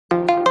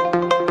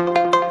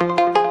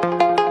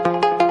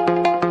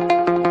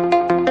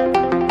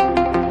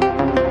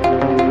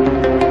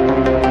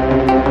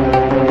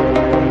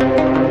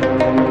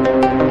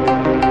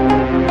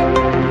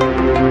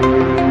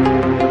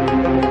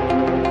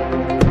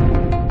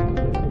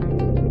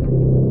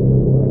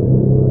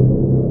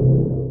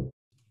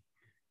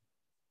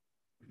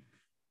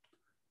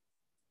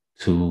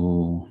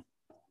2,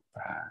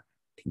 back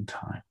in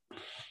time.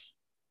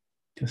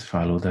 Just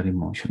follow that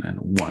emotion, and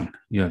 1,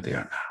 you're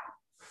there now.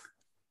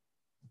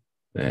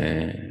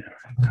 Very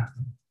good.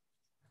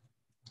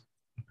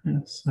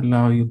 Just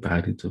allow your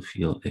body to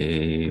feel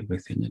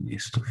everything it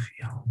needs to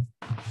feel.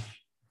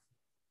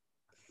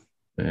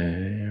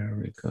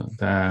 Very good.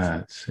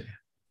 That's it.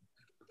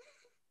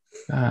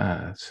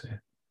 That's it.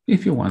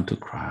 If you want to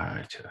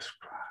cry, just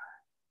cry.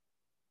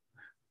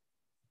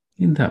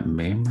 In that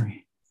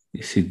memory,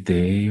 is it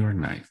day or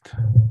night?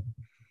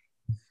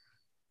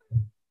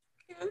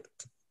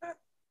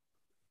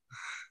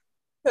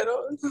 I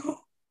don't know.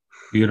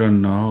 You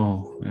don't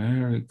know.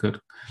 Very good.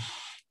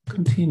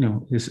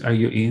 Continue. Are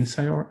you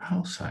inside or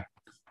outside?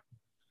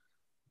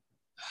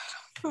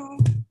 Oh,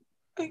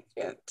 I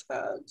can't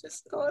tell.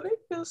 Just know that I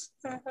feel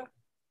sad.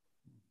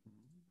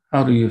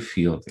 How do you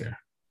feel there?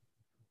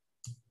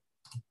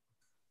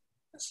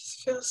 I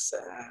just feel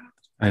sad.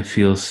 I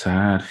feel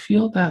sad.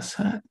 Feel that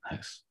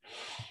sadness.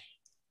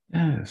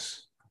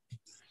 Yes.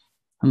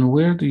 And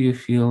where do you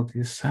feel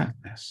this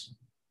sadness?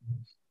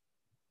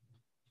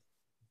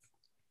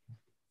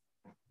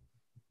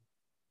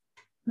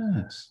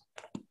 Yes.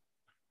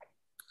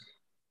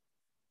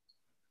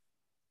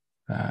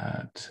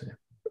 That's it.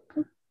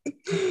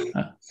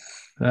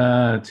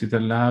 That's it.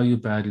 Allow your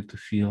body to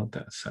feel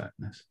that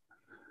sadness.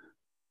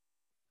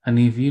 And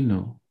if you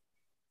know,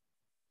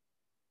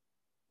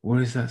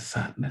 where is that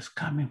sadness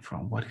coming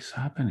from? What is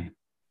happening?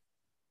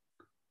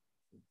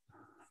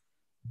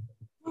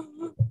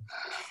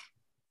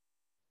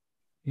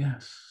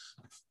 Yes.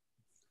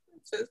 I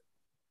just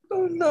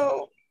don't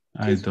know.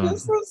 I Just feel don't.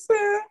 so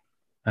sad.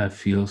 I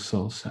feel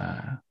so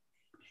sad.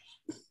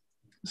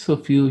 So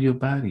feel your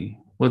body.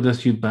 What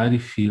does your body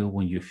feel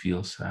when you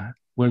feel sad?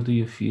 Where do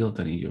you feel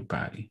that in your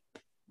body?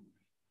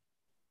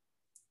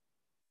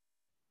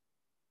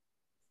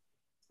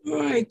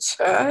 My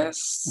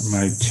chest.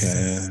 My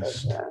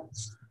chest.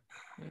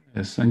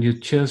 Yes, and your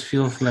chest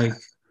feels like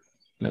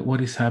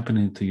what is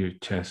happening to your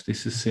chest?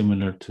 This is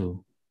similar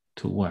to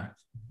what?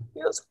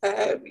 Feels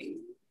heavy.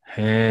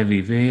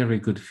 Heavy, very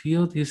good.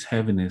 Feel this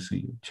heaviness in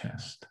your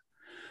chest.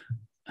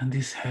 And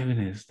this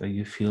heaviness that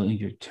you feel in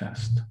your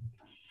chest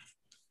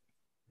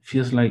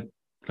feels like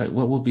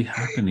what will be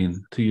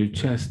happening to your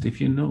chest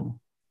if you know.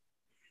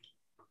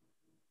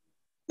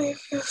 I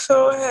feel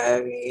so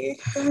heavy.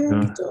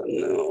 I don't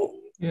know.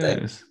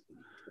 Yes.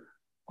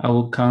 I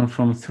will count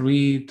from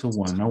 3 to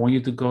 1. I want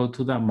you to go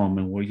to that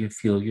moment where you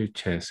feel your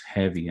chest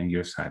heavy on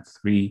your side.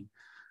 3,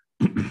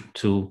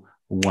 2,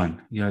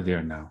 1. You're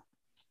there now.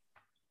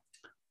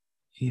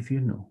 If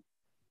you know,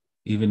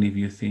 even if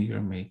you think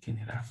you're making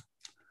it up,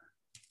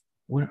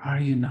 where are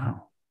you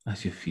now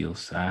as you feel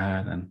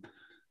sad and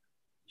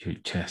your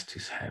chest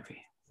is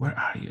heavy? Where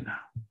are you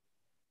now?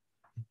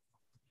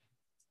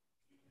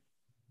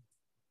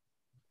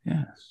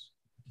 Yes.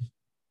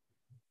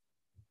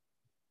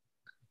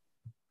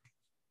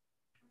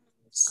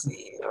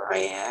 See where I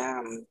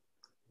am.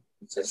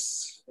 I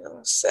just feel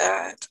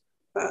sad.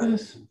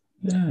 Yes.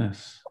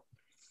 Yes.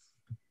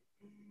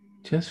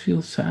 Just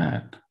feel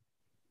sad.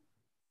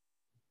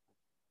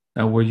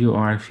 Now where you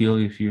are, feel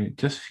if you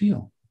just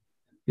feel.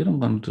 You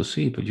don't want to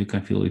see, but you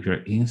can feel if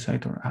you're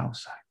inside or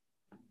outside.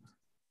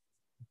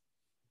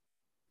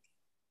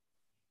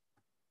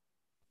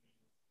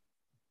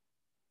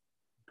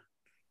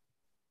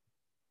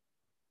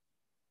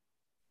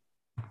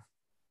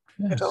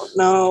 I Yes. don't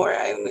know where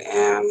I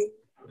am.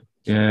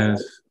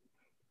 Yes.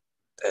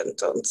 And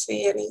don't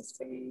see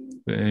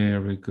anything.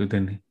 Very good.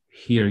 And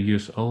here,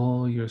 use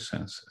all your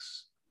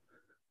senses.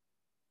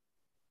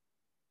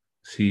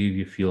 See if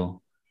you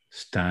feel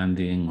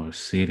standing or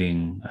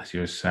sitting as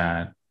you're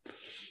sad.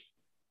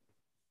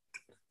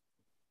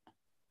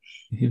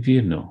 If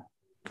you know.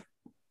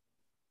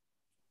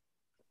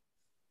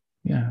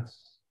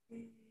 Yes.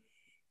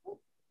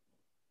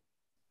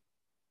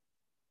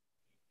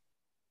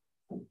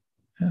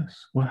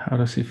 Yes. Well, how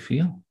does it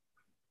feel?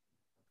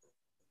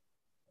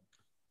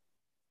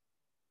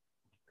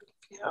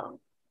 Yeah.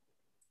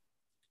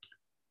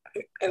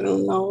 I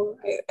don't know.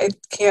 I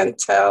can't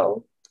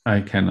tell.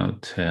 I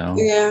cannot tell.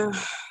 Yeah.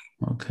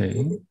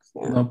 Okay.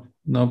 Yeah.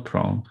 No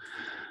problem.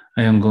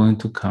 I am going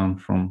to count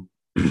from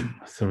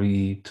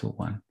 3 to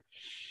 1.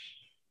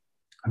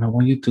 And I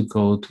want you to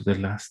go to the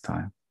last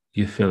time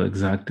you feel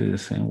exactly the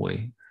same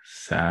way,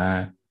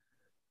 sad,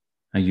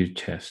 and your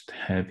chest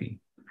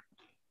heavy.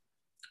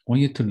 I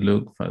want you to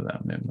look for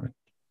that memory.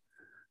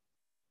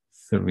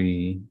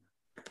 3,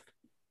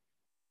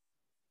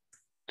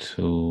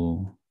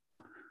 2,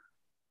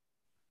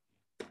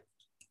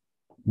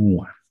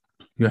 1.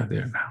 You are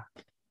there now.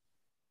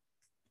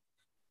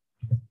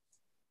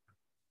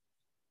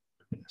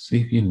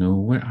 See if you know,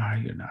 where are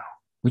you now?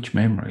 Which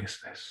memory is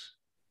this?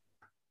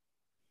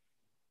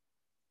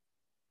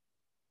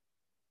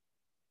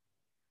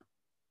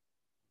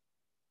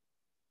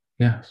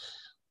 Yes.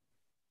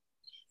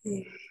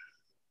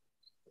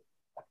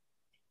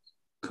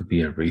 Could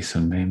be a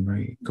recent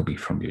memory. It could be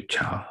from your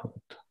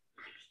childhood.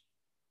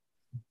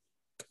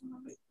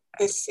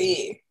 I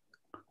see.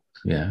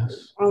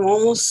 Yes. I'm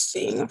almost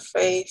seeing a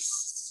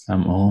face.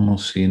 I'm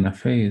almost seeing a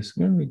face.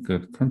 Very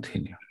good.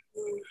 Continue.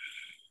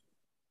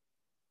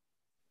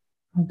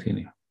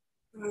 Continue.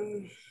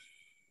 Mm,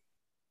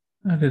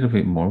 A little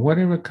bit more.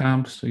 Whatever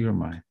comes to your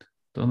mind.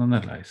 Don't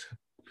analyze it.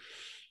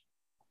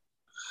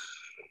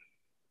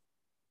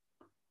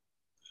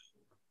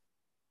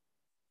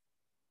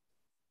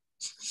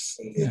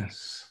 see,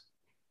 Yes.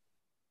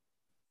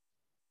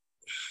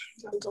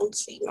 I don't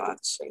see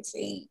much. I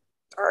see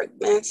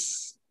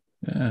darkness.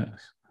 Yes.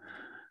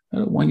 I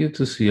don't want you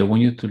to see, I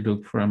want you to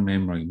look for a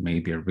memory,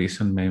 maybe a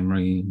recent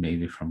memory,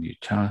 maybe from your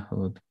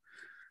childhood.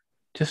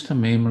 Just a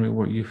memory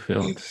where you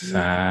felt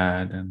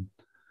sad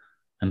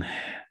and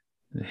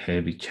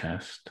heavy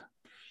chest.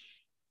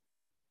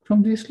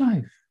 From this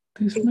life,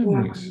 these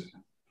memories.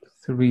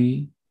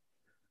 3,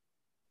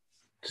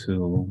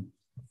 2,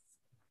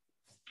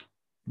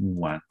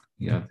 1.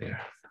 You're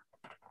there.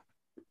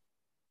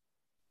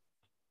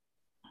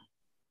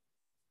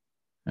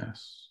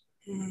 Yes.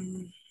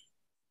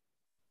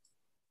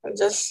 I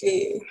just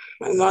see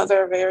my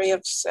mother very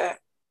upset.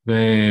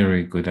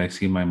 Very good. I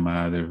see my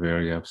mother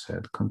very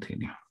upset.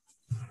 Continue.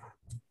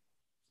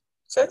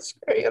 Just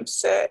very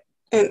upset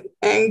and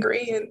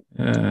angry, and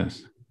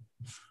Yes.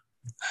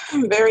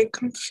 I'm very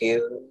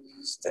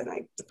confused, and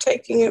I'm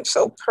taking it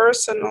so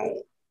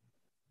personal.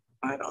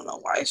 I don't know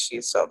why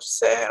she's so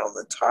upset all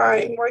the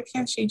time. Why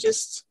can't she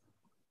just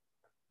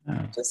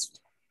Yeah.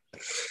 just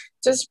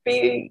just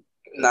be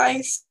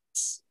nice?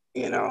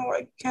 You know,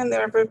 why can't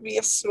there ever be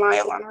a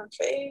smile on her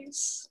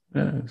face?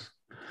 Yes.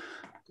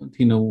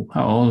 Continue.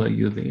 How old are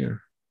you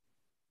there?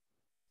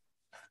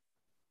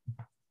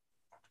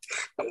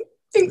 I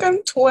think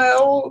I'm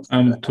 12.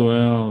 I'm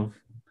 12.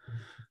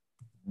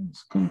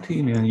 Let's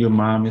continue. And your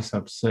mom is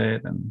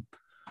upset and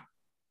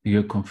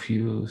you're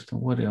confused.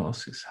 And what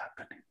else is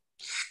happening?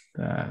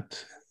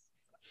 That,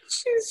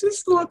 She's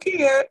just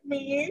looking at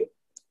me,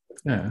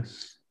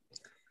 yes.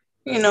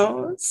 you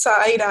know,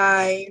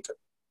 side-eyed,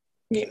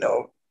 you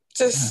know,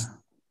 just Yeah.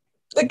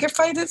 like if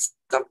I did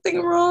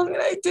something wrong and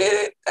I did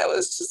it, I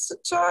was just a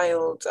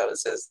child. I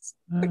was just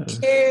a Yes.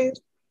 kid.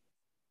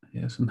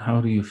 Yes. And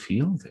how do you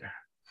feel there?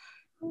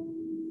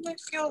 I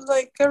feel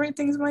like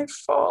everything's my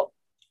fault.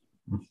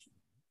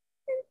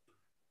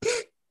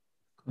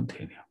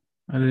 Continue.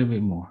 A little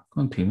bit more.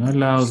 Continue.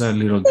 Allow that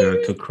little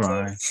girl to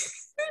cry.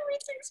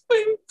 Everything's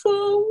my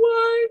fault.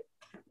 Why?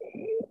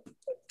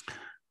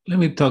 Let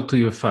me talk to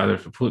your father,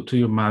 to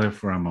your mother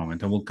for a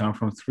moment. I will count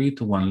from 3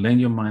 to 1. Lend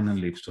your mind and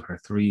lips to her.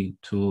 3,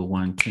 2,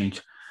 1,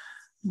 change.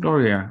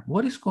 Gloria,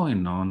 what is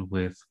going on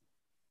with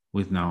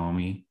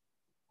Naomi?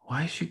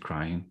 Why is she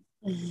crying?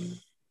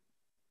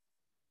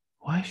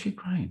 Why is she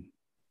crying?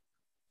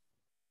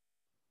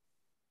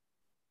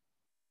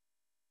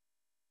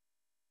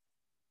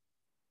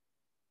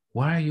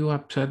 Why are you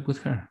upset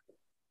with her?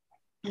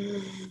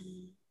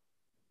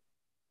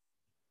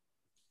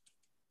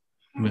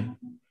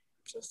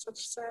 Just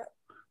upset.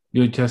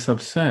 You're just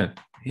upset.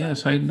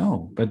 Yes, I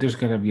know, but there's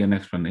got to be an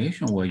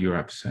explanation why you're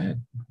upset.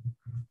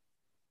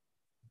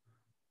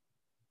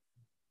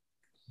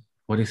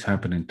 What is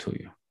happening to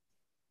you?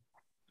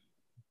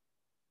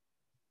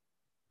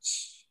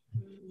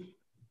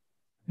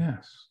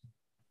 Yes.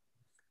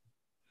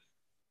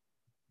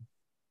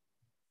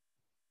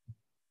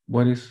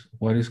 What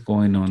is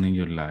going on in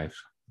your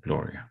life,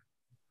 Gloria?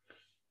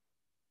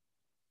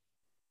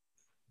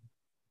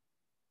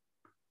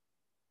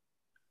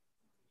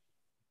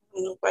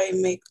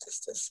 Nobody make this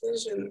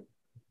decision.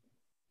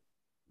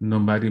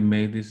 Nobody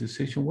made this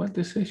decision. What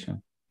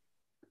decision?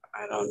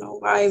 I don't know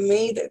why I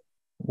made it.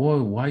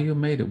 Why you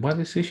made it? What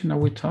decision are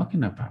we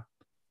talking about?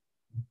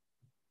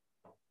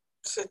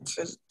 To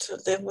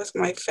live with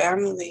my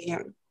family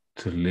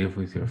To live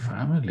with your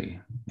family.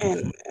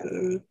 and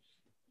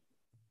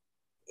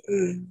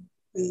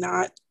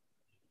not,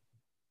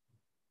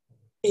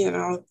 you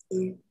know,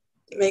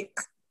 make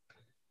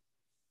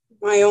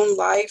my own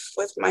life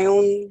with my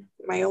own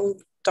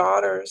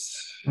daughters.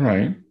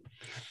 Right.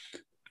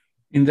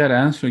 In that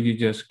answer you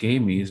just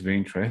gave me is very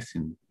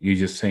interesting. You're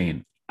just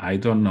saying, I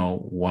don't know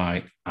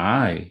why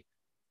I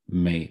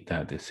made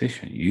that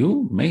decision.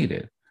 You made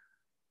it.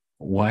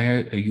 Why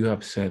are you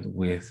upset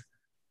with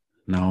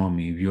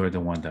Naomi if you're the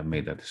one that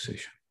made that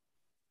decision?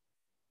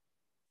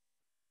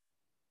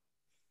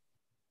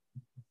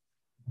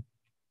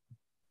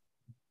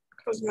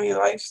 Because my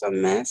life's a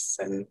mess,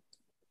 and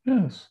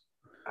Yes.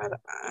 I,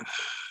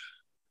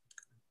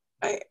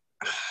 I,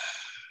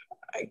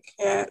 I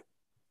can't,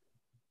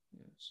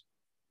 Yes.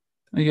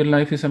 And your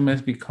life is a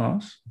mess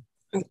because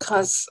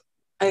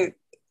I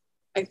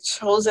I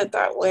chose it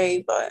that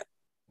way, but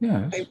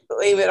yes. I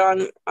blame it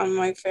on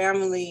my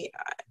family.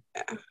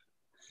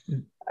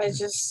 I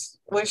just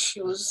wish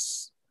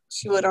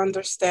she would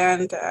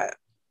understand that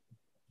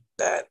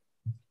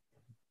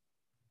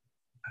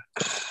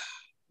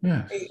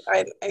Yes.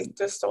 I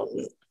just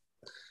don't.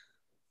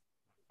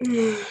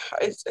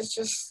 It's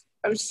just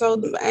I'm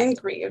so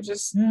angry. I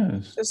just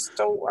Yes. just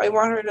don't. I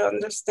want her to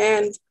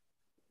understand.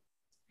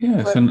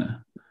 Yes. But And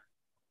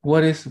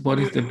what is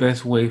the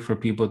best way for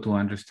people to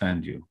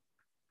understand you?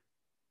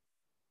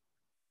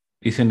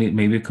 Isn't it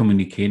maybe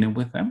communicating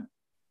with them?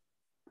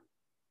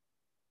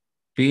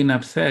 Being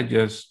upset,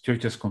 you're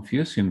just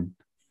confusing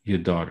your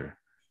daughter.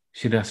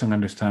 She doesn't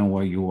understand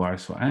why you are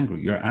so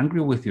angry. You're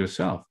angry with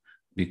yourself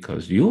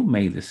because you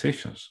made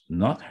decisions,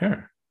 not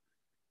her.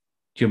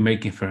 You're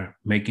making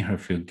her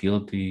feel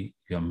guilty.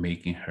 You're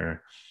making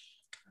her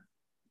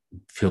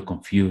feel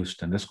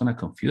confused, and that's going to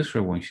confuse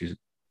her when she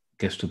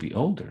gets to be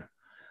older.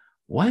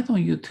 Why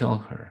don't you tell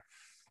her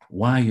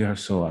why you are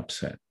so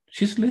upset?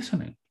 She's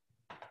listening.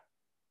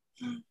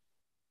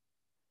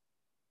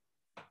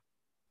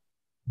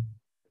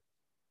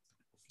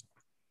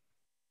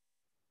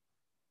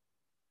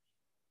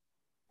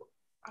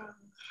 Um,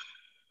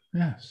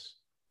 Yes.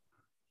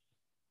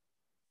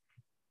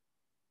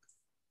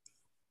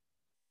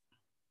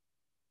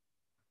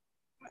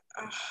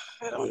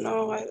 I don't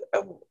know.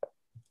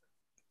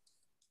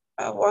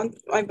 I want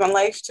my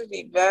life to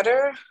be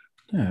better,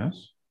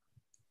 Yes.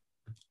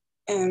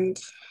 and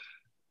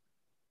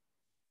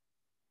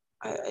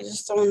I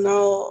just don't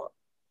know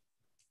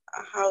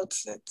how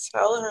to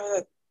tell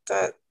her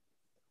that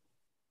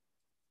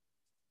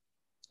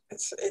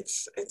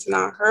it's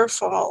not her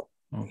fault,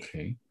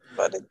 Okay.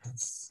 but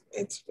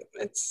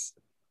it's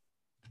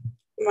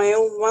my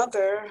own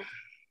mother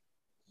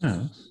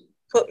Yes.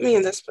 put me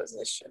in this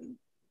position.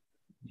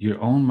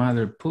 Your own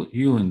mother put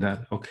you in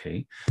that.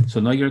 Okay. So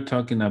now you're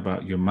talking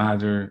about your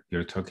mother,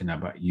 you're talking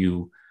about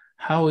you.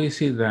 How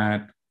is it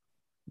that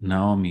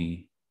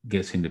Naomi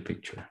gets in the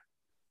picture?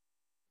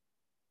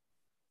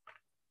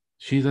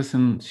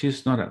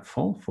 She's not at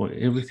fault for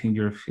everything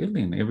you're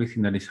feeling,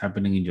 everything that is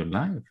happening in your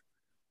life.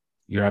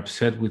 You're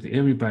upset with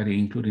everybody,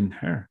 including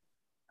her,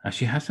 and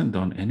she hasn't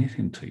done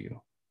anything to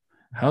you.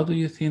 How do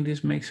you think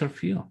this makes her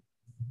feel?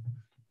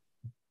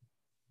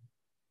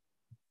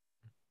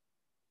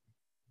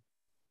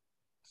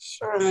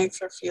 Sure makes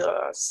her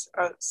feel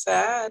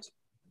sad.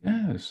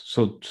 Yes.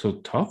 So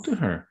talk to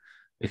her.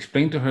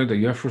 Explain to her that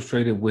you're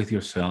frustrated with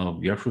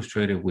yourself, you're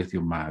frustrated with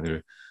your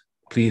mother.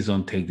 Please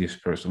don't take this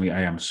personally.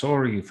 I am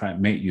sorry if I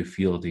made you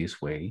feel this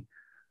way,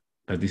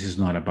 but this is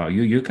not about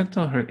you. You can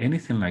tell her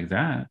anything like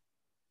that.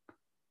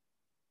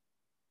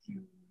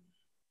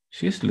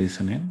 She's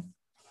listening.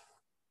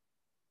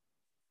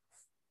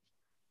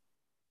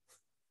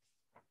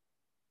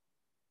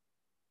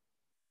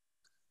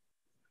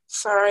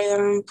 Sorry that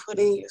I'm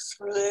putting you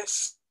through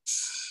this.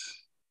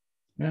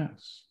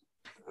 Yes.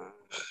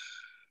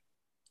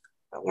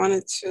 I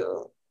wanted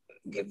to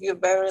give you a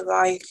better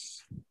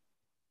life.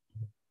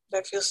 But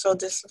I feel so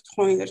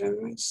disappointed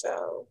in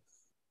myself.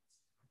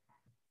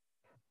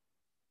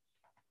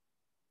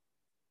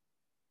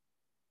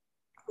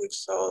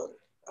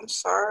 I'm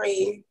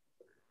sorry.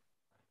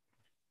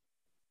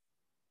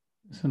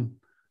 Listen,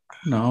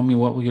 Naomi,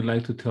 what would you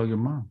like to tell your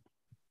mom?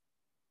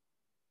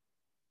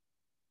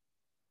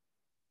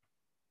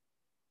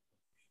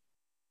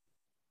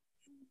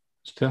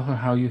 Just tell her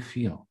how you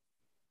feel.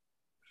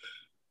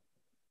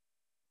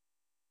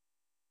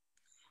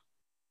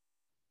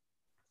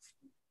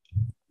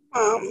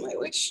 I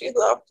wish you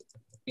loved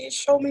you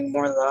show me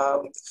more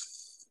love.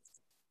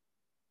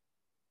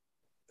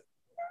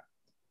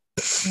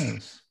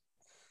 Yes.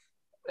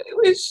 I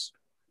wish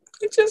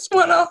I just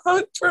want a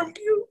hug from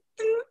you.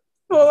 And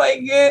all I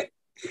get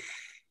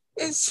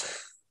is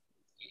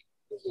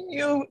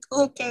you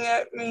looking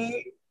at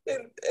me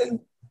and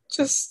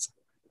just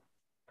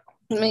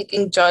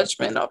making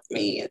judgment of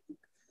me. And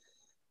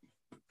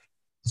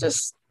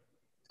just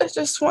I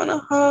just want a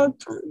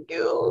hug from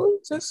you.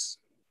 Just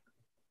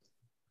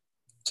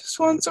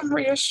want some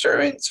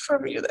reassurance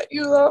from you that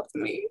you love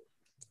me.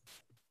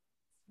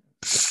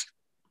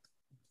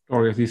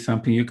 Or is this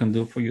something you can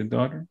do for your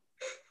daughter?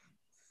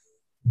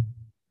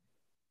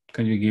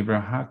 Can you give her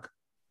a hug?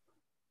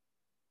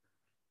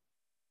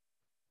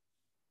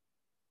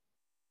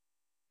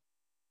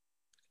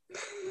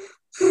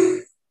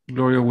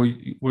 Gloria,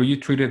 were you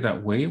treated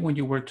that way when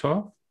you were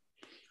 12?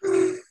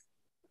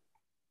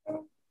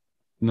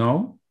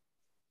 No?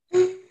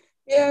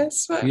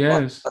 Yes, my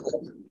Yes.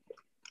 mother.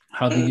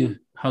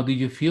 How did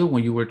you feel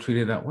when you were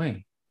treated that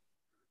way?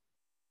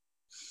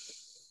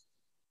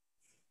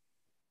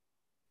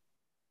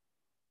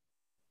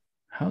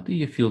 How do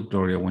you feel,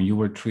 Gloria, when you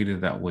were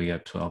treated that way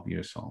at 12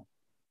 years old?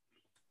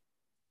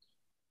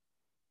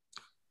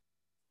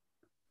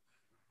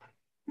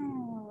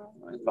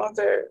 My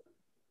mother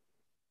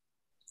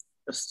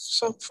was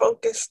so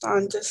focused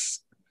on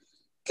just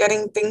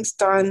getting things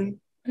done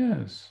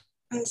Yes.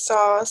 and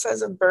saw us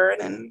as a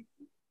burden.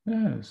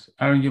 Yes.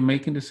 Aren't you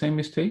making the same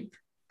mistake?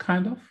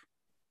 Kind of.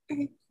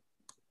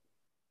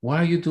 Why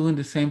are you doing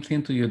the same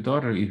thing to your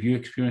daughter if you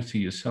experienced it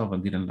yourself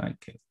and didn't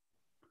like it?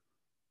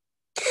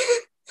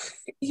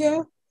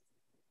 Yeah.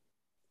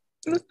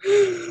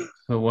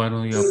 So why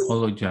don't you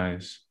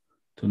apologize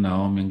to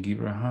Naomi and give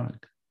her a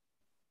hug?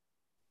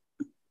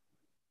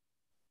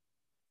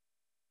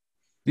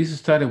 This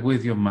started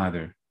with your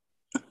mother,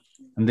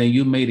 and then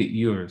you made it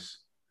yours,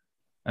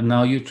 and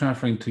now you're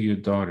transferring to your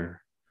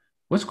daughter.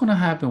 What's going to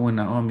happen when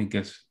Naomi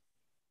gets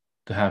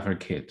to have her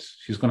kids?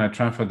 She's going to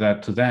transfer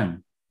that to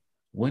them.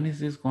 When is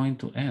this going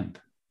to end?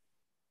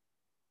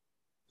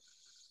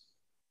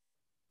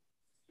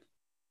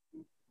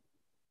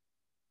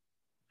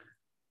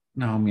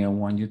 Naomi, I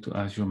want you to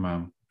ask your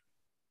mom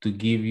to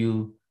give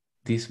you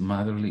this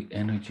motherly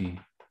energy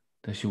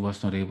that she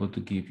was not able to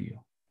give you.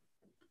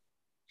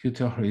 You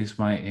tell her, it's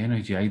my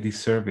energy. I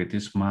deserve it.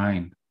 It's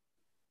mine.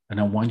 And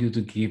I want you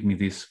to give me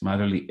this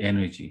motherly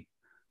energy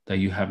that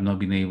you have not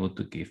been able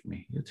to give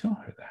me. You tell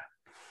her that.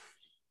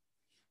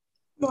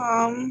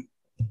 Mom,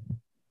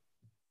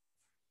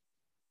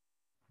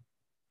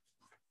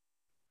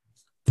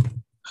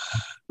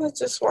 I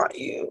just want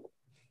you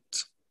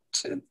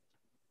to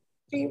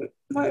be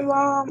my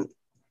mom,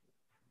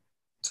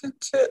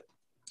 to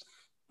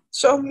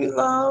show me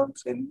love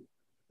and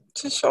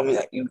to show me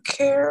that you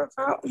care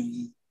about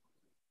me.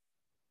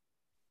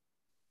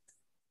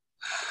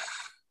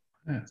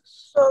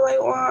 Yes. All I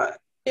want,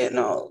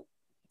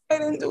 I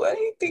didn't do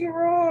anything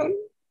wrong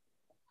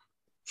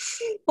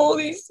all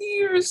these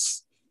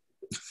years.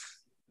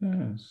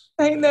 Yes.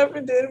 I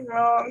never did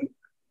wrong.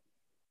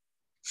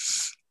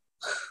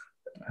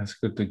 Ask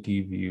her to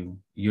give you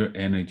your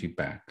energy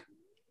back.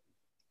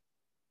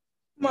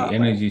 The Mom,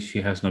 energy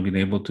she has not been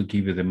able to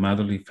give you, the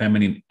motherly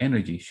feminine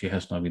energy she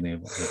has not been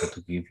able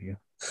to give you.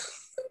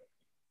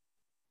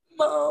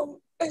 Mom,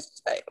 I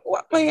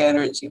want my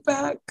energy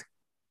back.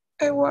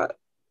 I want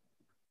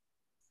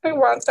I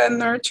want that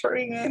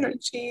nurturing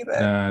energy that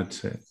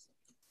That's it.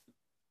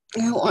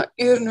 I want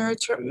you to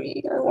nurture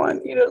me. I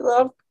want you to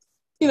love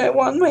I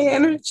want my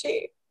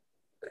energy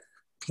Right.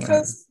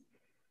 because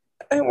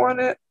I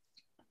want it.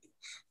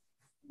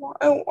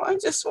 I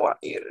just want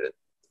you to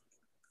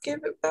give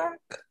it back.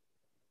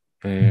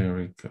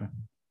 Very good.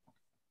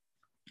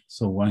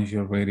 So once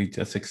you're ready,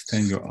 just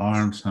extend your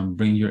arms and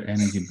bring your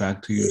energy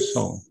back to your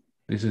soul.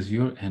 This is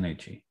your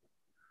energy.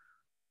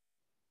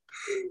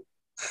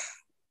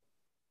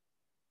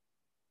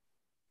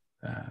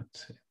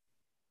 That's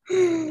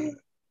it.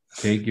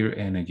 Take your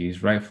energy.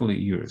 It's rightfully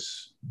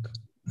yours.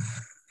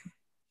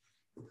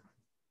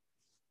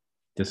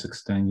 Just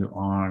extend your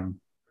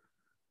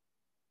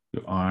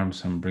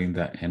arms and bring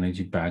that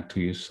energy back to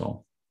your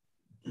soul.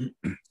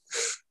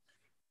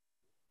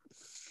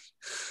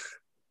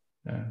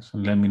 So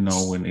let me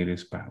know when it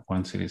is back,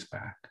 once it is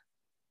back.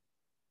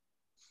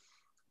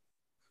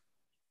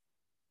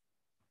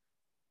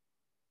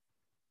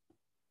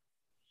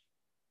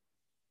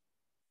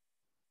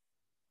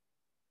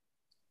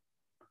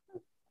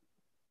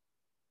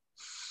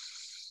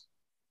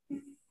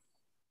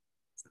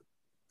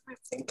 I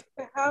think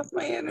I have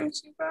my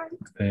energy back.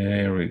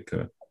 Very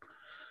good.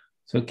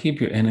 So keep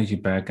your energy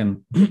back.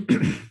 And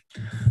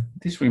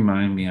this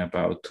reminds me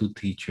about two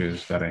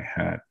teachers that I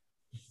had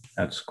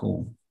at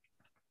school,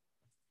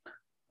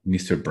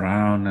 Mr.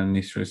 Brown and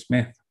Mr.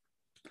 Smith.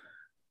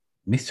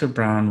 Mr.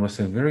 Brown was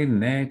a very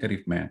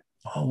negative man,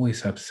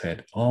 always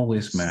upset,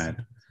 always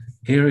mad.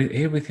 Here,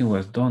 everything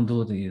was, don't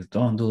do this,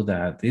 don't do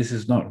that, this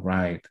is not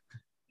right.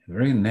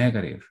 Very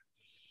negative.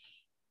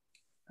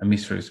 And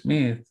Mr.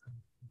 Smith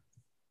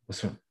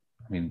was,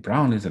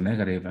 Brown is a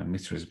negative and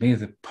Mr.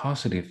 Smith a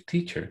positive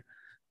teacher.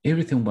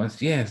 Everything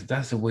was, yes,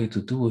 that's the way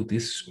to do it.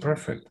 This is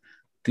perfect.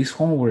 This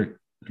homework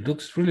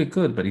looks really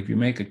good, but if you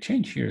make a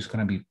change here, it's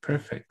going to be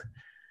perfect.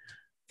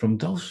 From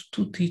those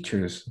two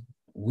teachers,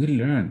 we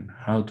learn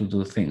how to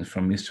do things.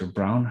 From Mr.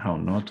 Brown, how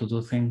not to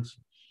do things,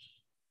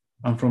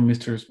 and from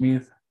Mr.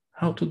 Smith,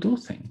 how to do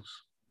things.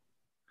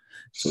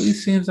 So it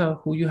seems that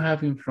who you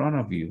have in front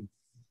of you,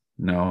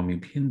 Naomi,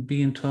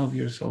 being 12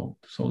 years old,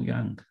 so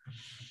young,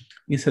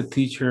 is a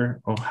teacher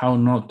of how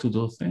not to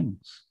do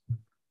things.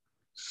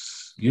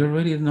 You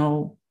already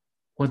know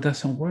what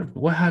doesn't work.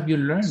 What have you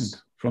learned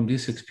from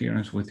this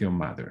experience with your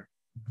mother?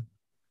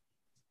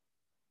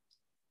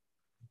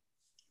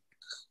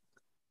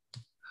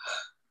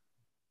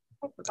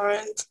 I've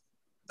learned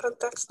that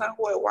that's not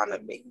who I want to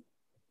be.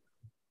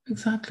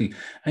 Exactly.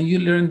 And you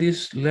learn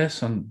this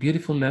lesson,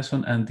 beautiful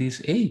lesson, at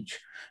this age.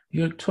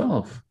 You're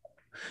 12.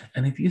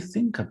 And if you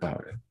think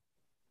about it,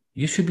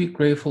 you should be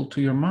grateful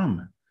to your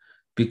mom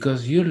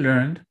because you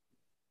learned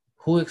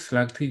who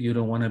exactly you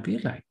don't want to be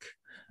like.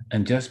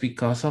 And just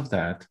because of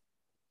that,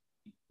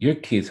 your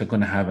kids are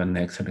going to have an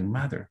excellent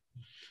mother.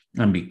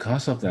 And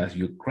because of that,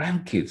 your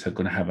grandkids are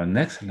going to have an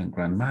excellent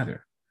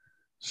grandmother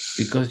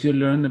because you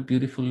learned a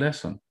beautiful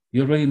lesson.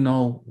 You already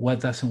know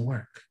what doesn't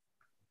work.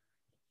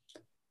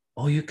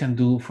 All you can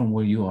do from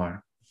where you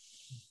are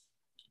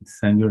is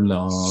send your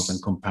love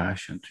and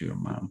compassion to your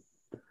mom.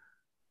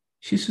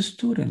 She's a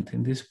student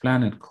in this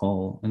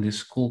in this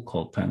school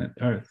called Planet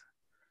Earth.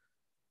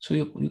 So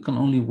you can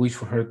only wish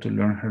for her to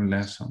learn her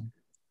lesson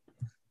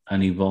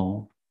and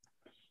evolve.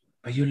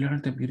 But you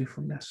learned a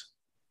beautiful lesson.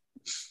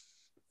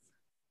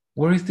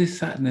 Where is this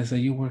sadness that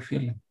you were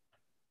feeling?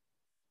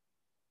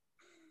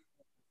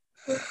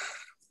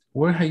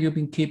 Where have you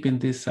been keeping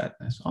this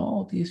sadness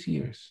all these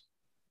years?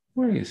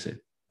 Where is it?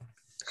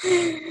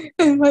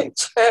 In my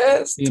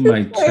chest. In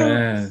my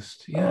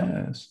chest,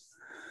 yes.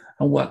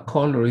 And what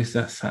color is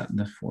that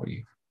sadness for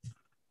you?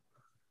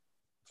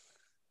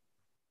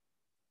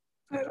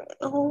 I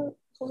don't know.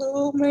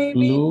 Blue, maybe.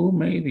 Blue,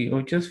 maybe,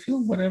 or just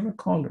feel whatever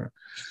color.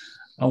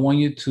 I want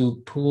you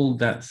to pull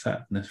that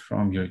sadness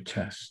from your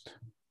chest.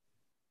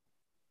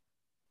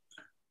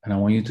 And I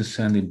want you to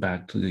send it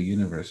back to the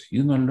universe.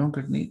 You no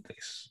longer need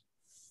this.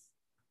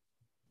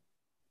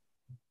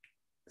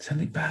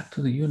 Send it back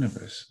to the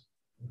universe.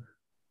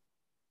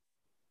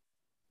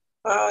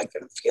 Wow, I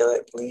can feel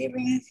it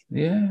leaving.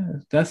 Yeah,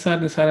 that's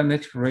had an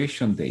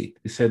expiration date.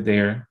 It said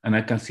there, and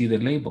I can see the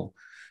label.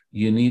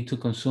 You need to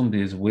consume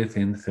this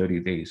within 30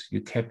 days.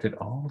 You kept it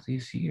all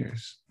these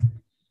years.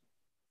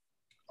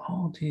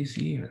 All these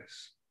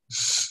years.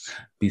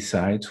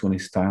 Besides, when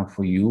it's time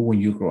for you, when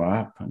you grow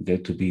up and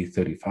get to be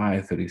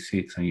 35,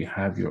 36, and you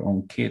have your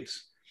own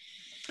kids,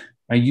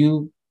 and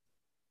you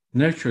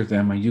nurture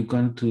them and you're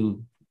going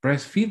to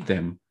breastfeed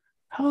them,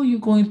 how are you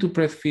going to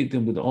breastfeed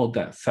them with all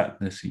that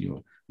sadness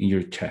in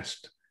your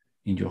chest,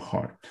 in your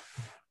heart?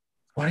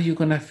 What are you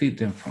going to feed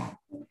them from?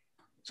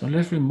 So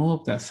let's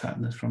remove that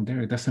sadness from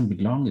there. It doesn't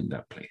belong in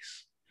that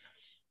place.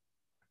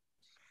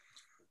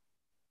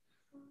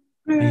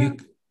 And Yeah.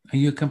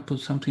 you can put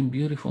something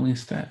beautiful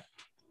instead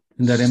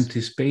in that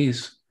empty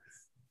space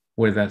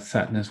where that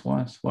sadness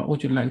was. What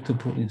would you like to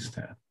put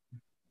instead?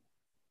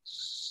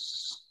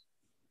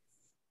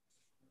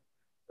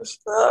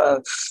 Just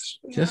love.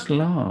 Just Yeah.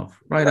 love,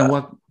 right? And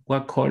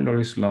what color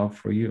is love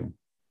for you?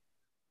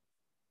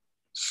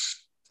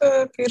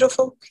 The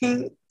beautiful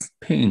pink.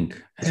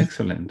 Pink.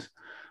 Excellent.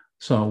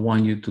 So I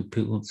want you to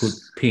put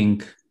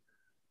pink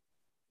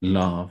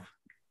love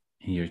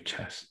in your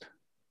chest.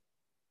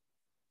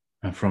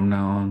 And from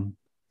now on,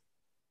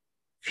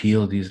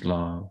 feel this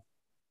love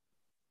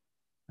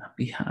and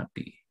be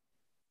happy.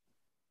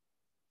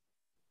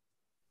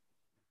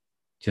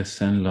 Just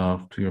send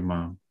love to your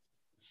mom.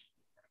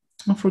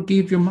 And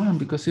forgive your mom,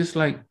 because it's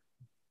like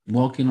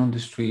walking on the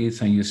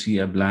streets and you see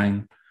a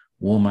blind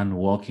woman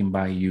walking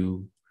by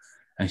you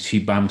and she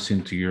bumps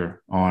into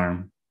your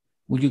arm.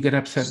 Would you get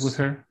upset with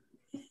her?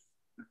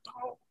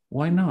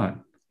 Why not?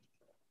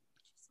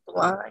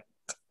 Blind.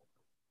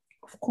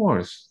 Of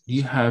course,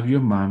 you have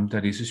your mom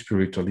that is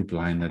spiritually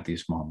blind at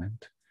this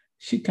moment.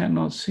 She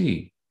cannot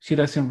see. She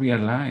doesn't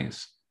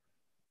realize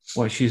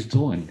what she's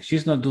doing.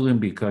 She's not doing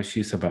because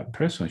she's a bad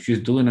person. She's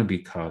doing it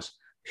because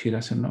she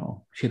doesn't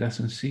know. She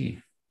doesn't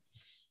see.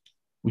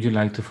 Would you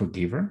like to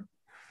forgive her?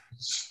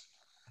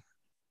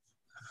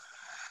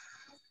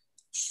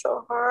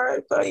 So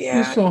hard, but It's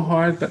yeah. so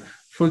hard, but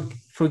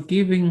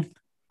forgiving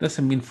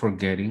doesn't mean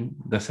forgetting,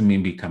 doesn't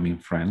mean becoming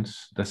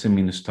friends, doesn't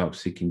mean stop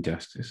seeking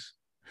justice.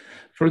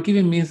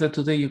 Forgiving means that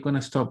today you're going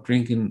to stop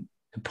drinking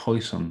a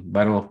poison,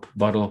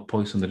 bottle of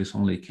poison that is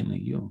only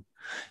killing you.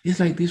 It's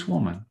like this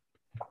woman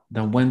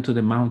that went to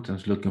the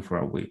mountains looking for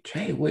a witch.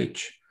 Hey,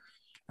 witch,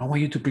 I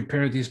want you to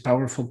prepare this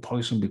powerful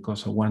poison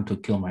because I want to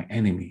kill my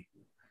enemy.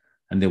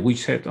 And the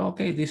witch said,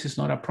 okay, this is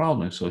not a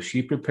problem. So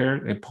she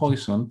prepared a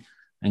poison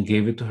and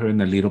gave it to her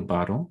in a little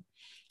bottle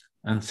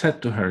and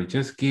said to her,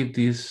 just give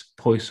this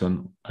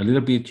poison a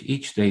little bit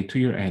each day to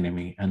your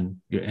enemy, and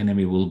your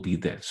enemy will be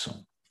dead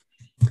soon.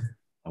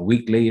 A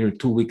week later,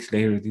 2 weeks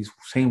later, this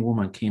same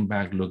woman came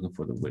back looking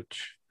for the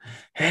witch.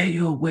 Hey,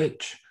 you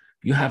witch,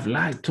 you have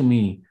lied to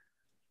me.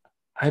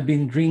 I've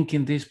been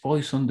drinking this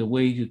poison the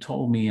way you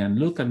told me, and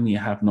look at me.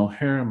 I have no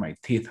hair, my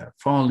teeth are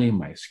falling,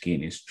 my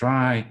skin is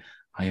dry,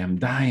 I am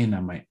dying,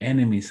 and my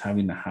enemy is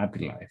having a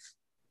happy life.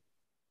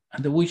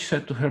 And the witch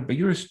said to her, but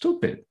you're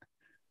stupid.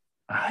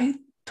 I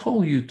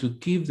told you to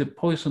give the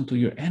poison to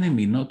your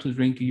enemy, not to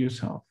drink it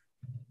yourself.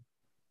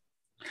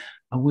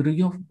 And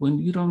when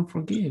you don't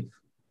forgive,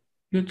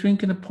 you're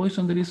drinking a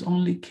poison that is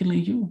only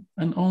killing you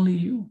and only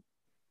you.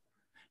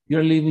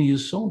 You're leaving your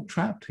soul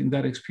trapped in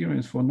that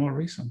experience for no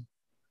reason.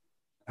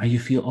 And you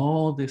feel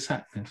all the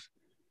sadness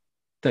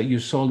that your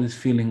soul is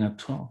feeling at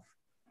 12.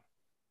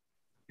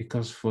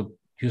 Because for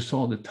your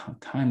soul, the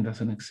time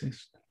doesn't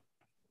exist.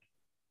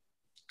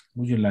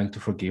 Would you like to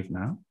forgive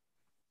now?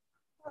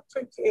 I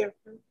forgive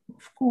her.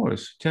 Of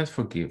course, just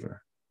forgive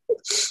her.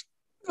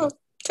 I'll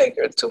take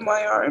her to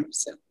my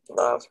arms and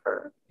love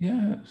her.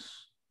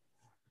 Yes.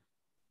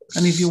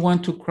 And if you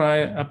want to cry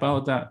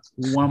about that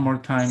one more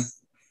time,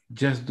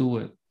 just do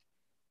it.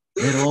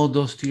 Let all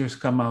those tears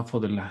come out for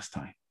the last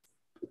time.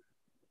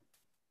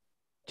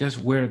 Just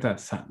wear that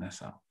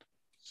sadness out.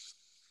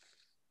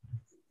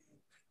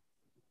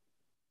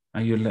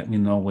 And you let me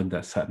know when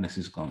that sadness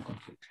is gone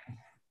completely.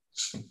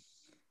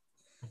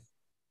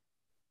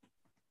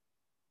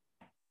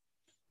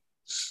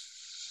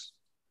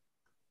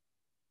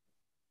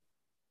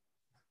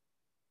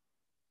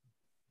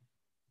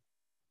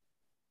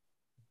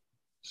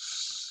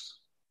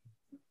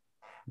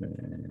 There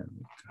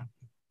we go.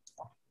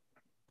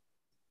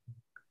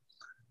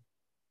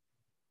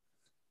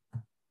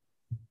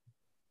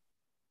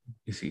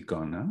 Is he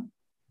gone now?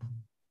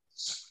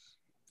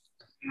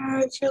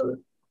 I feel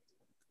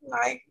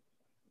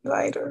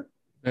lighter.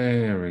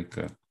 Very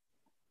good.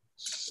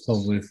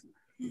 So with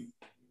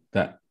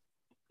that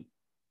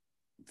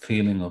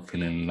feeling of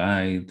feeling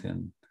light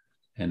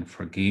and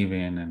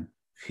forgiving and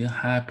feel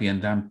happy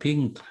and then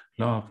pink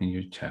love in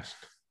your chest,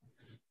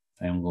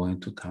 I'm going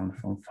to count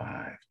from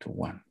 5 to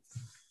 1.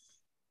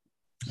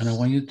 And I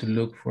want you to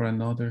look for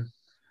another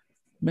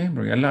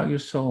memory. Allow your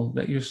soul,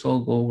 let your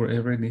soul go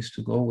wherever it needs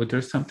to go. Where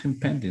there's something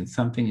pending,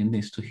 something it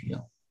needs to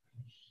heal.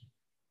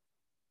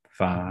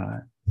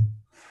 5,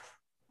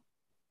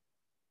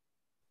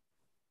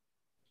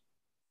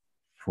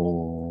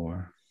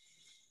 4,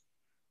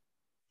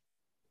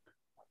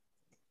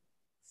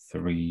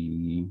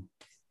 3,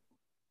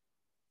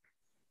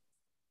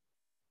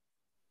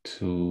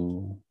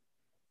 2,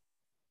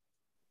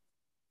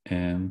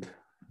 and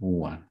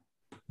 1.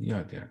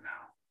 You're there now.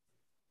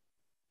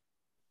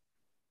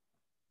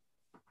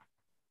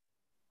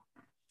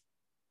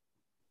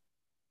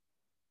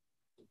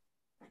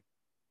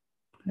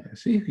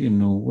 See if you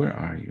know, where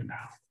are you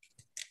now?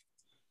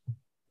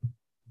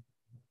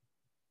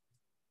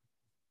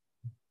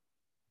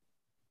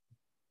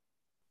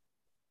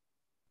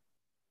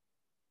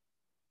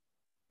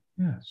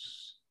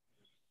 Yes.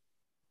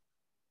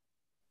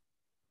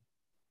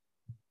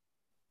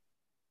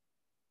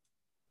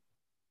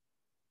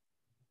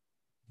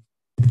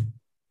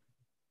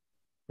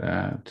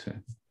 That's it.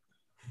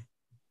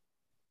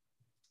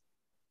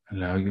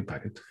 Allow your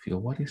body to feel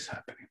what is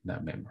happening in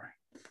that memory.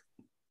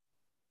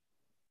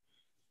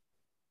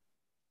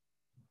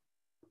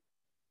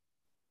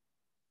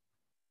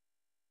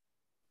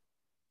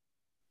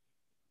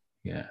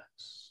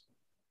 Yes.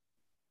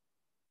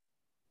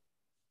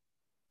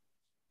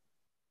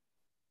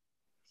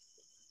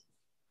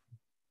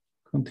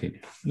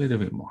 Continue a little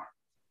bit more.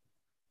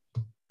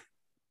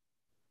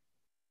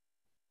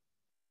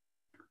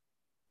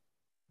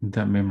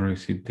 That memory,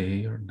 is it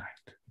day or night?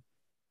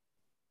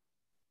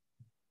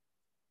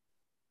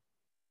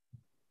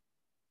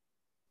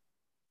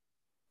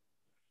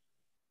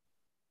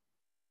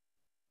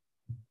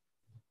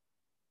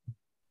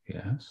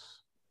 Yes.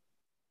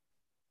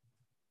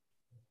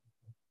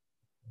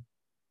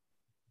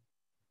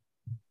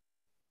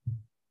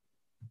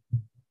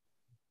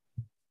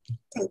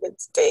 I think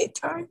it's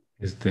daytime.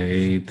 It's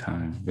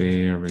daytime.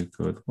 Very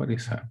good. What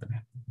is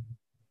happening?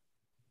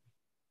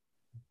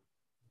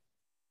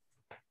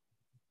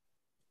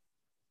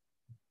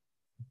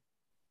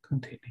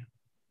 Continue.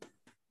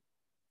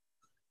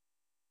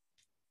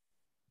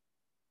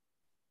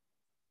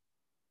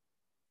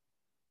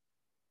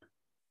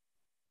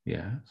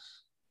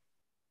 Yes.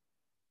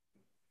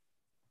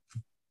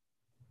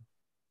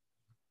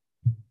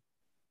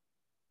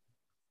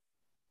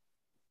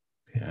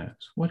 Yes.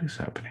 What is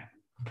happening?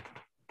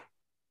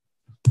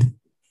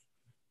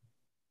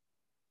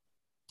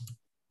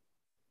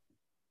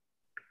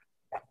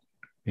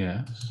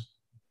 Yes.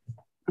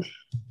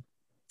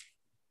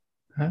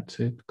 That's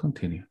it.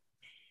 Continue.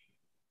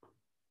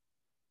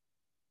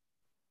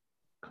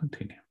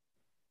 Continue.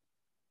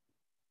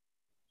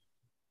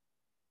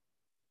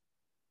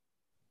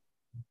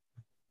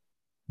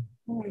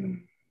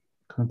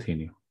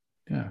 Continue.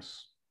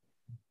 Yes.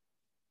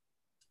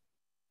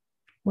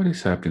 What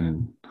is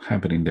happening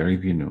there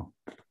if you know?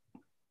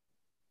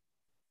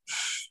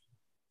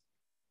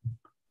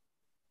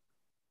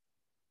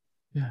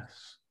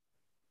 Yes.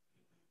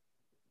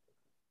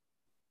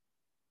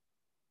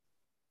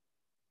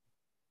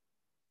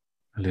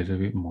 A little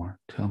bit more.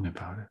 Tell me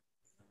about it.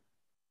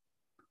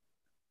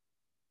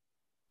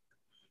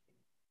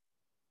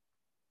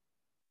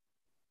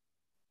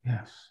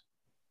 Yes.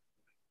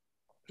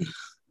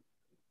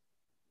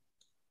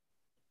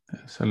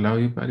 Yes. Allow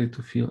your body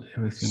to feel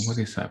everything. What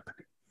is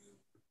happening?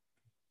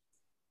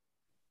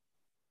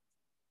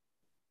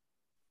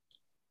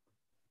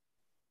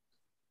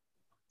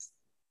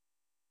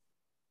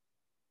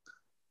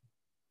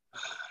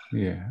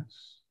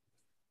 Yes.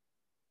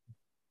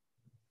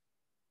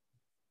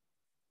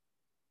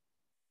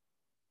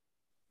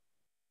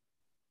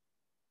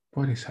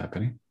 What is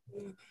happening?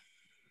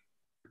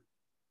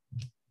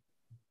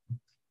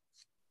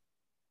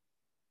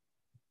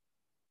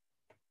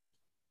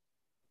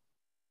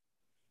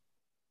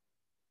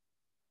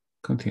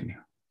 Continue.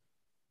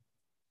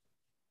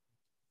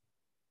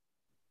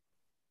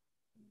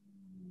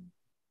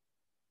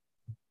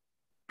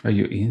 Are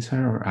you inside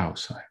or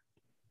outside?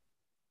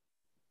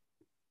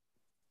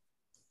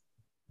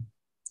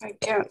 I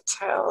can't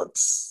tell.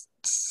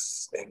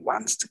 It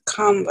wants to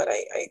come, but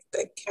I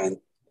can't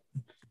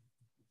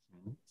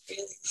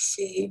really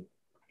see.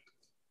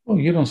 Oh,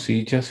 you don't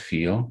see, just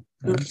feel.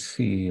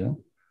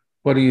 Feel.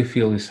 What do you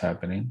feel is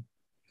happening?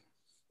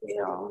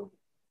 Yeah.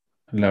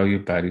 Allow your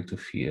body to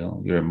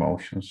feel your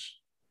emotions.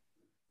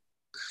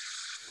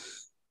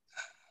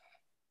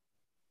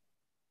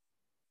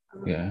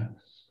 Yes.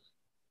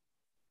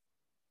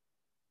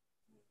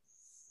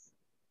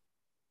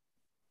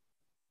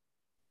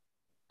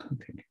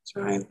 Continue.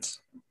 Trying.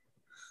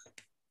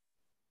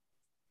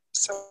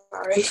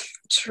 Sorry.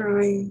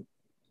 Trying.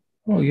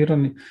 Oh, you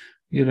don't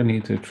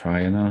need to try,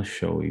 and I'll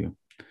show you.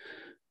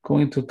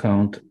 Going to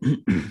count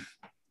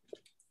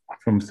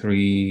from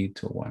 3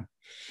 to 1.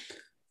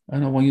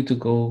 And I want you to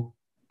go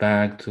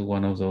back to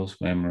one of those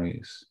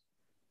memories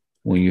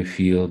when you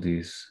feel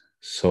this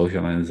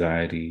social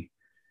anxiety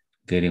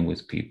dealing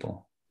with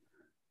people.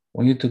 I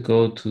want you to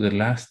go to the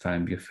last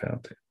time you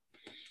felt it.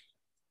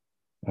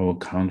 I will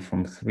count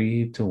from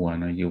 3 to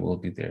 1 and you will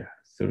be there.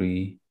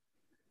 3,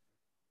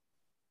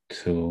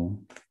 2,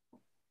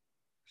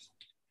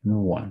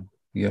 and 1.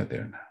 You're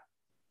there now.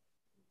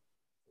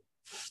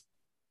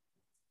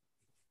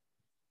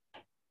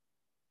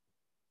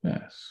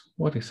 Yes.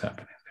 What is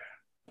happening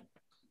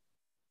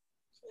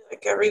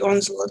Like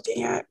everyone's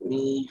looking at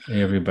me.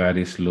 there?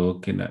 Everybody's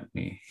looking at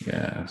me.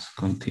 Yes.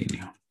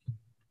 Continue.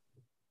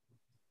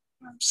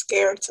 I'm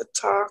scared to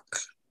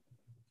talk.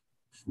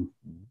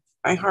 Mhm.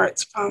 My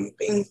heart's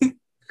pumping.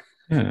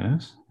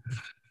 Yes.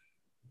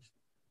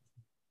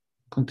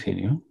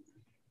 Continue.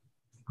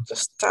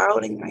 Just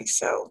doubting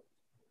myself.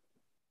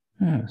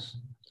 Yes.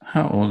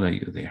 How old are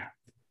you there?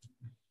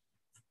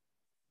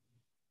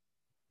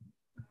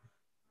 I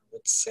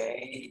would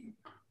say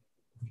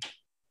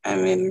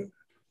I'm in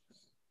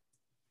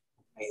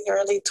my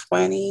early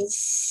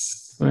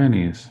 20s.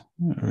 20s.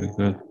 Very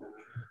good.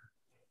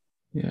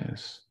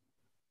 Yes.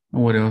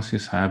 And what else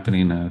is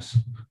happening as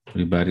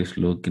everybody's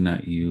looking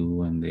at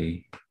you and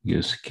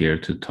you're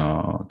scared to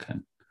talk,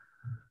 and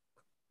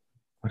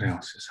what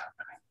else is happening?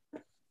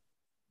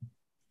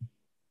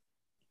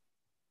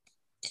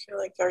 I feel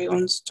like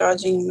everyone's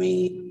judging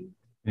me.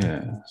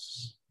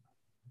 Yes.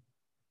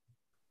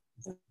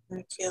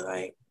 I feel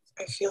like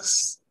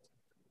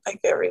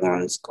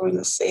everyone's going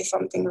to say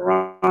something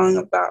wrong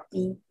about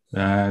me.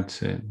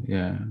 That's it.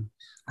 Yeah.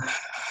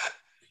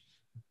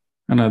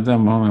 And at that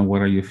moment,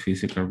 what are your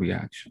physical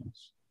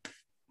reactions?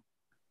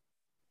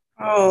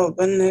 Oh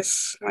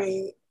goodness,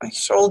 my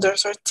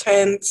shoulders are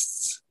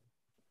tense,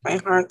 my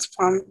heart's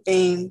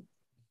pumping,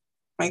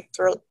 my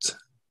throat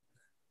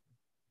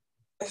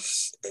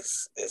is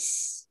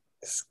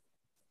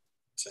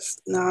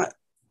just not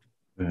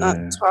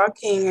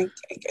talking.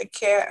 I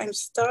can't. I'm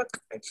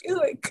stuck. I feel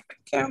like I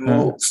can't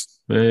move.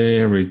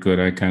 Very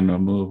good. I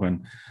cannot move.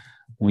 And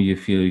when you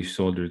feel your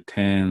shoulder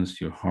tense,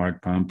 your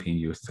heart pumping,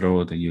 your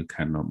throat, and you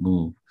cannot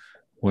move,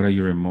 what are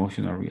your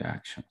emotional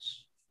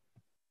reactions?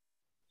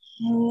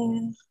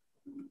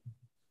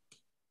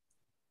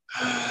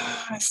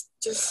 I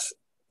just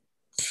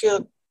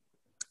feel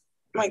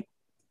like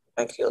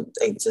I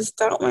just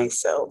doubt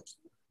myself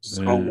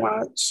so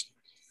much.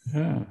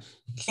 Yes.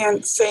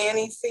 Can't say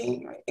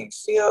anything. I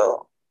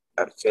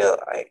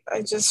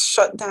just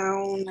shut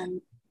down,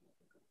 and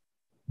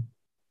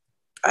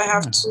I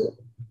have to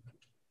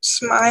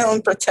smile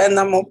and pretend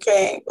I'm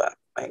okay, but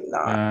I'm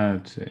not.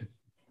 That's it.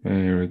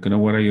 Very good.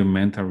 What are your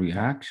mental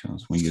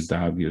reactions when you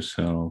doubt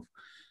yourself?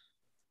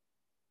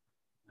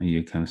 And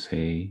you can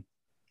say,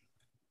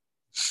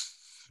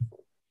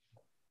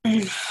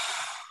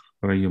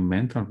 what are your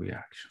mental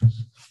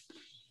reactions?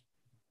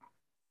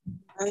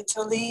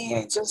 Mentally,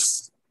 I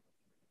just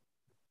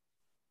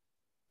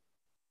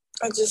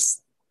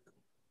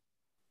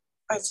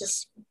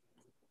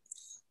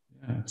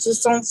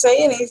just don't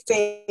say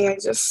anything. I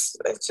just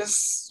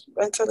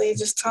mentally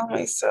just tell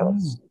myself,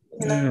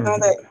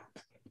 that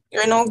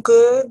you're no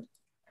good,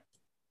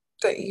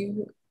 that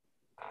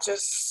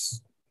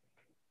just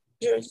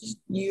you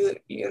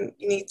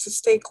need to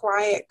stay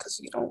quiet because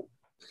you don't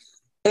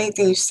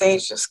anything you say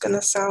is just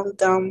gonna sound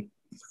dumb.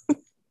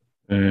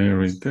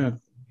 Very good.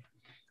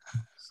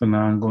 So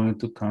now I'm going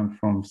to count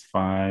from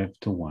 5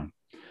 to 1.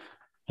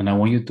 And I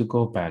want you to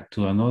go back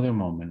to another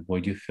moment where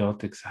you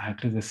felt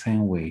exactly the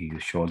same way. Your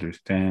shoulders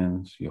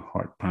tense, your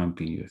heart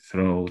pumping, your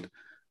throat,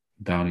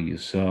 down to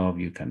yourself.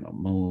 You cannot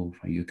move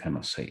and you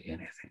cannot say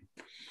anything.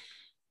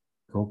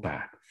 Go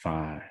back.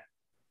 5,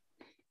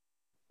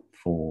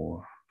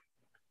 4,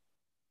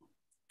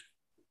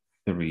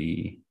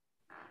 3,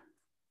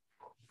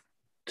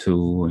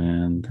 2,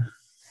 and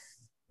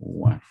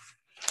 1.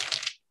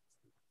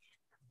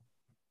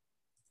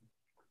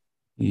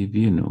 If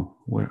you knew,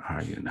 where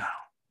are you now?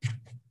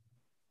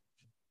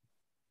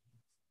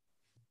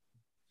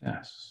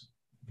 Yes.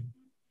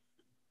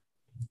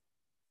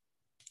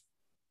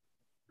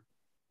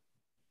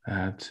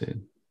 That's it.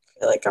 I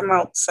feel like I'm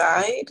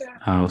outside.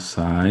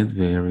 Outside,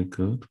 very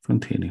good.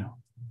 Continue.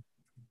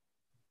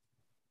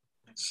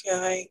 I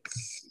feel like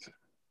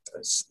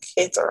there's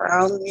kids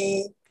around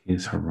me.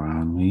 Kids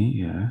around me,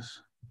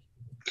 yes.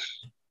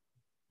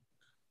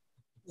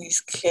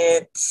 These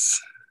kids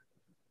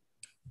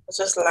are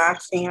just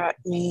laughing at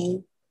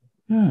me.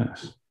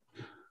 Yes.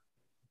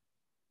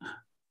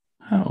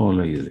 How old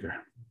are you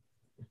there?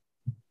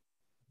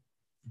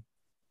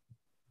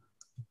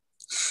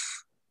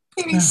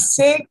 Maybe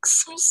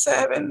 6 or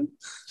 7.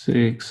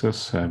 6 or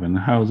 7.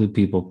 How do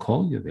people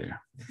call you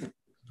there?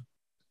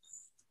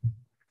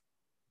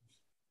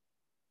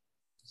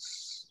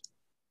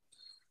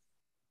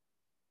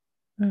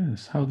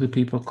 Yes. How do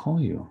people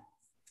call you?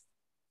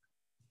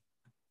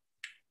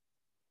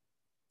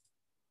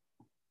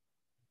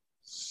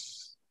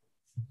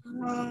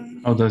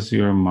 How does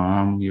your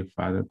mom, your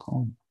father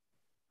call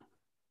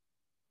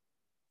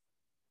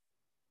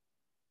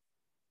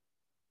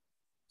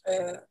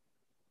you?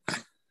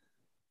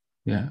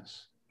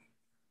 Yes.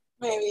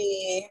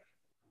 Maybe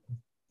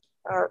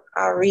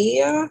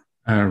Aria.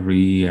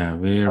 Aria,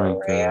 very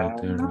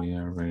good.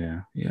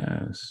 Aria.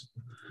 Yes.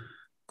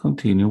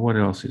 Continue. What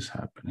else is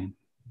happening?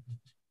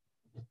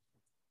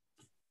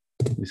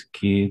 These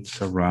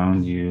kids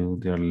around you,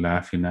 they're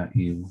laughing at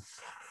you.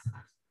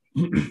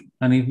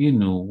 And if you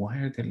know, why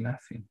are they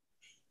laughing?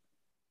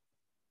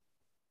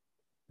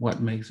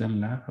 What makes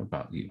them laugh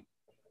about you?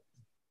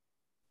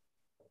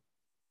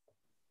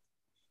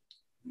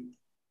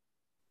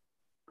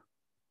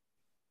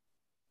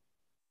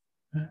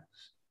 Yes.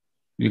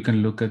 You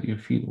can look at your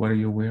feet. What are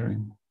you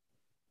wearing?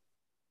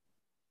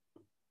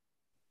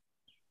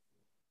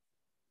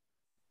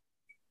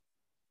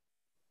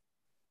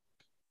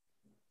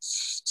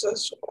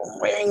 Just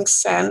wearing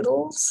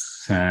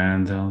sandals.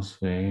 Sandals,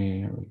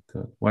 very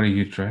good. What are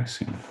you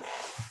dressing?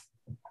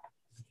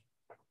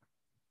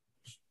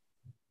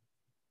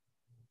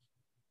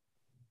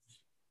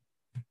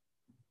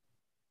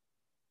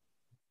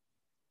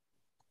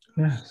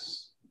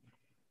 Yes.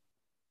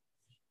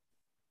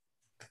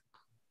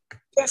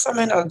 Yes, I'm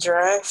in a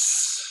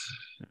dress.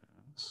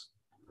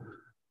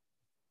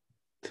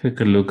 Take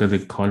a look at the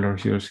color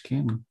of your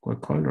skin.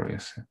 What color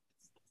is it?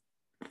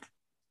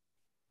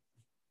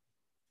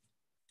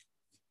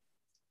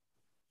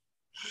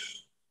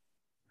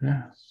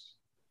 Yes.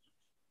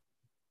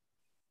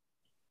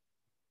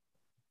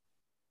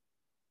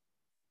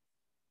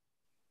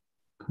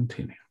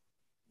 Continue.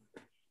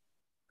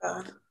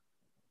 Uh,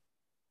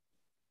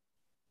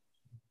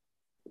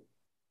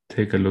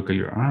 Take a look at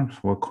your arms.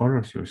 What color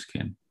is your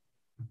skin?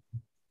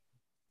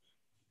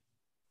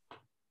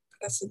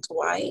 guess it's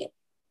white,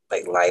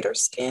 like lighter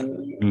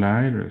skin.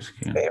 Lighter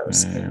skin. Fair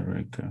skin.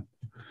 Very good.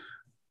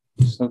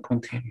 So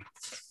continue.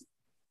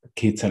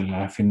 Kids are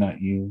laughing at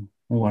you.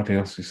 What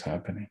else is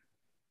happening?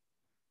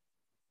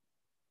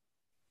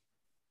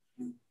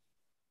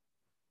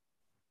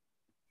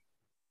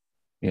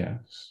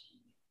 Yes.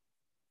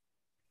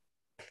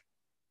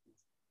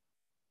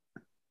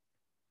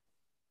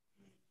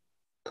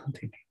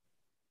 Continue.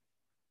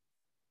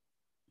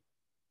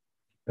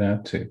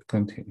 That's it.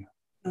 Continue.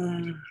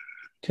 Mm.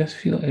 Just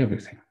feel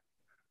everything.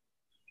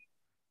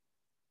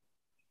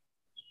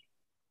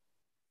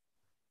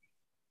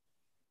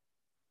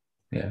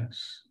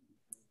 Yes.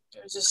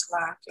 They're just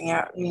laughing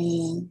at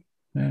me.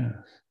 Yes.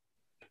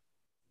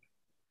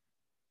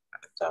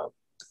 I don't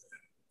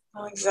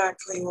know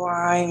exactly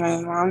why.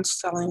 My mom's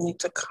telling me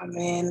to come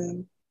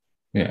in.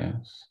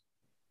 Yes.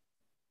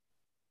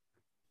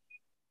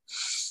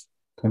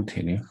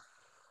 Continue.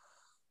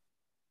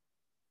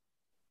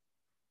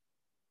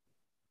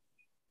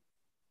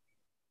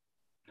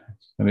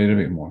 A little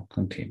bit more.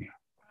 Continue.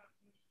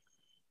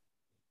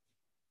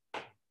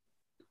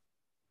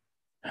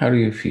 How do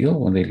you feel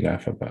when they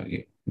laugh about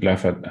you?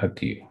 Laugh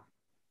at you?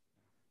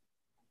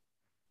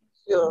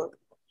 Feel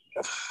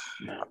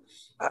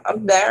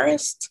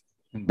embarrassed,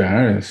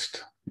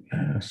 Embarrassed.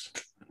 Yes.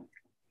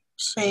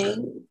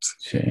 shamed.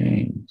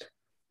 Shamed.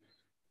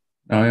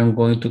 Now I am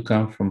going to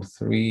count from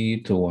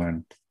 3 to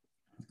 1,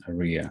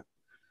 Aria.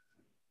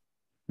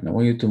 And I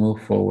want you to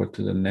move forward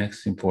to the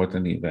next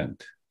important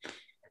event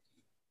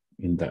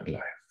in that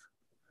life.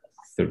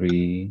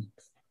 3,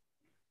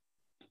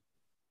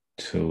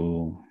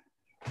 2,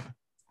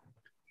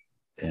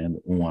 and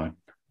 1.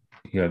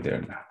 You're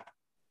there now.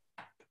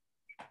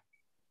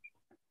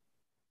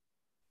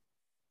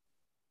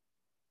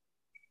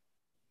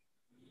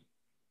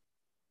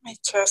 My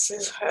chest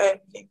is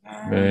heavy,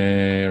 man.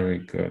 Very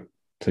good.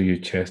 So your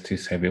chest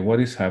is heavy.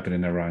 What is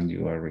happening around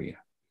you, Aria?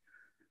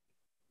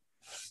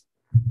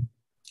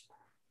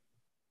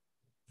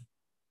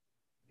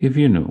 If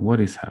you know, what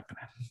is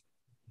happening?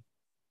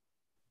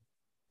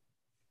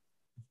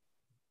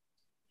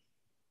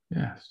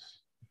 Yes.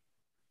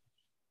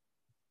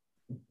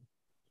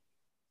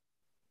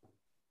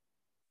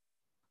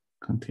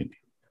 Continue.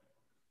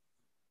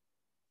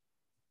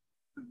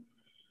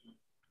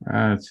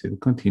 That's it.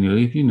 Continue.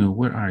 If you know,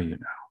 where are you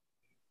now?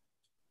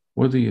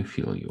 Where do you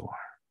feel you are?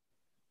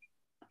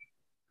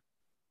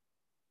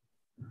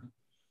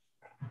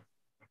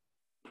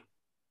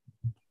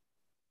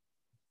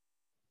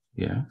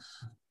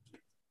 Yes.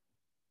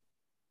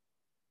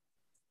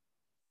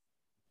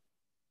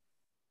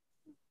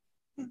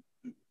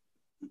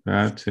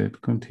 That's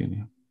it.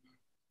 Continue.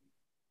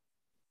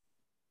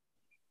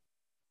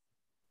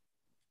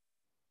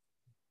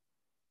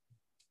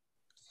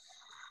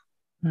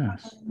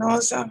 Yes. My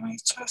nose and my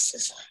chest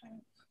is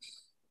heavy.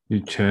 Your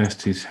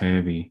chest is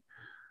heavy.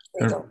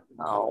 I don't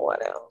know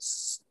what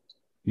else.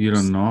 You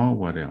don't know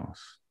what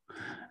else.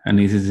 And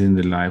this is in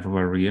the life of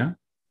Aria?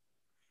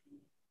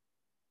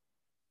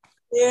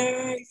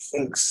 Yeah, I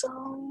think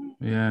so.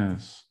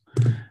 Yes.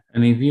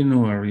 And if you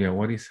know, Aria,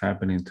 what is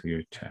happening to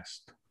your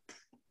chest?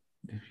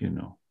 If you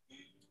know.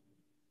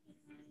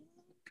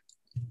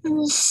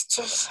 It's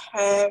just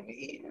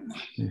heavy.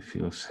 It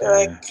feels I feel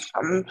heavy. like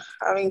I'm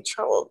having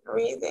trouble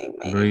breathing,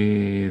 maybe.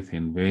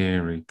 Breathing.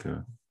 Very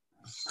good.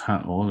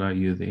 How old are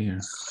you there?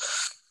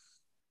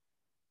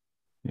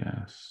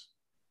 Yes.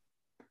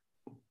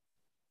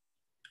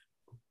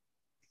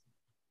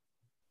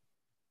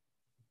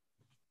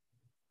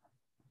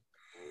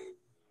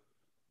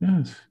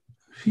 Yes.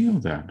 Feel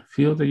that.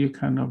 Feel that you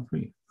cannot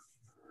breathe.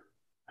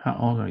 How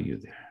old are you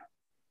there?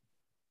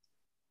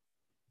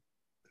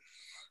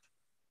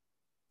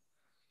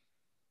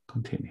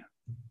 Continue.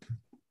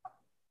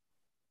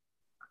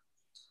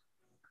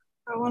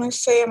 I want to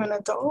say I'm an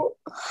adult.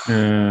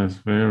 Yes,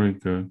 very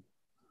good.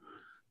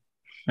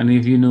 And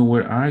if you know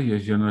where are you,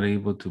 you're not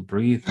able to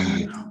breathe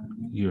and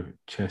your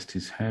chest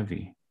is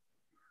heavy.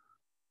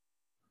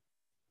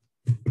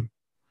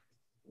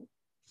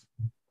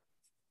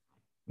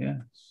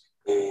 Yes.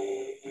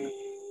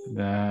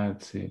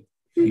 That's it.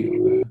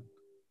 Feel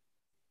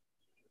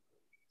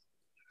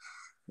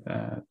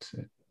that. That's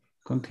it.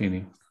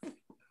 Continue.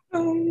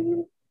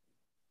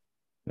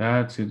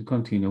 That's it.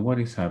 Continue. What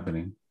is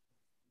happening?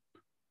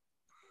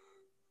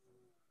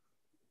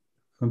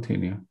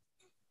 Continue.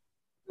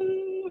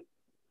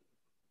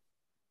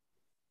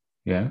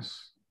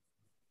 Yes.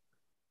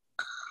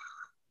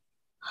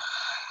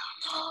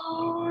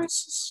 Oh, I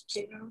just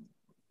feel.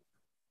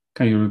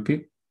 Can you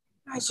repeat?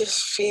 I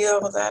just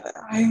feel that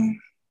I'm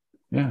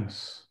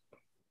Yes.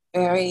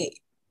 very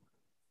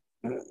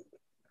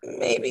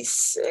maybe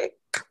sick.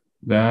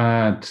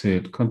 That's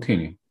it.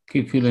 Continue.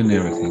 Keep feeling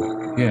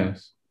everything.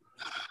 Yes.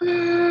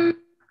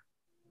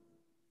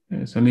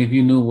 Yes. And if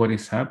you know what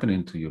is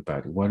happening to your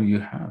body, what do you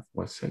have?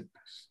 What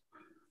sickness?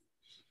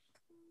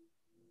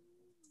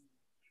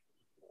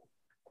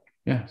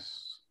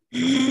 Yes.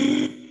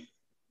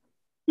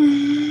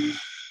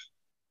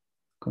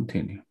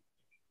 Continue.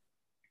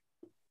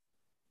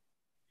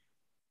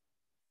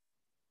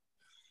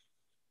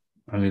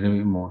 A little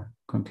bit more.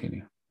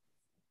 Continue.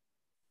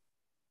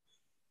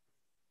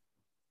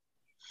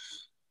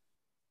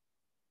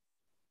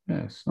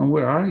 Yes. And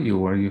where are you?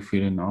 Where are you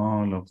feeling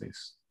all of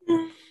this?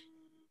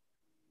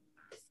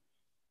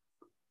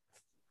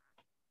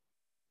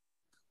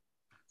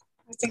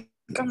 I think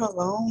I'm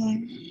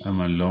alone.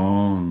 I'm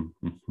alone.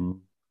 Mm-hmm.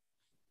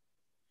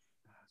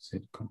 That's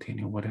it.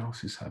 Continue. What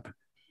else is happening?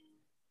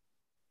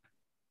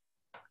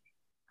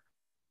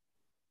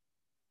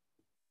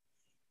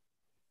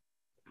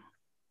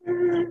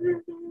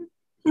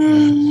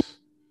 Yes.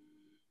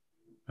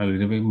 A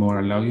little bit more.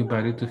 Allow your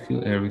body to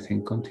feel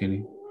everything.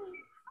 Continue.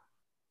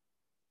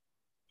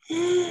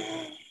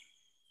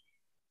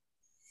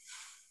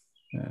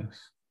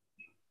 Yes.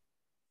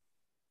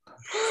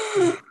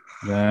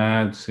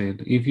 That's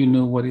it. If you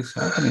know what is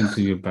happening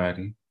to your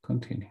body,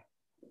 continue.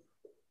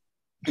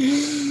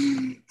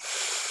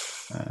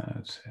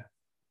 That's it.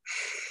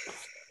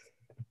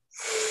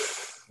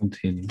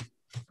 Continue.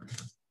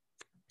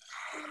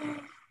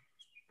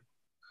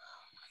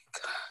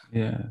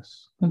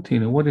 Yes.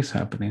 Continue. What is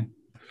happening?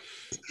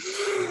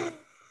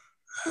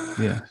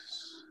 Yes.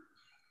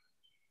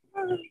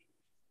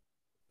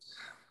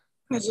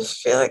 I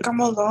just feel like I'm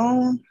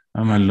alone.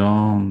 I'm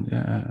alone.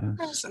 Yes.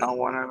 There's no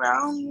one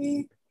around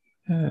me.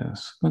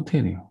 Yes.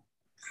 Continue.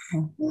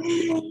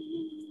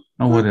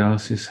 And what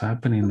else is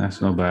happening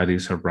as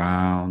nobody's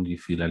around? You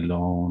feel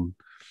alone.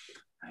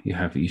 You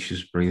have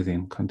issues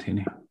breathing.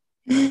 Continue.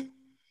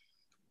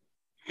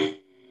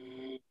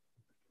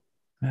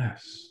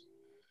 Yes.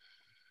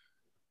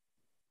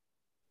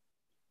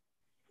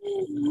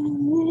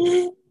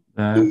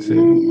 That's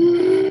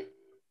it.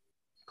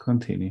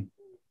 Continue.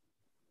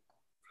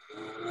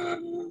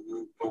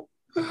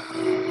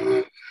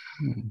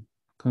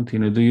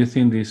 Continue. Do you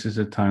think this is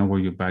a time where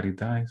your body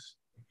dies?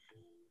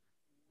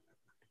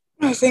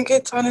 I think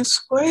it's on its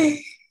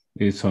way.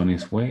 It's on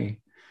its way.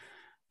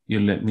 You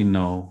let me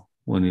know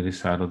when it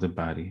is out of the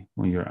body.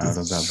 When you're out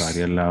of that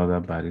body, allow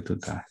that body to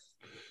die.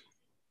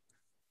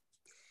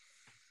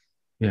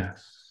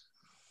 Yes.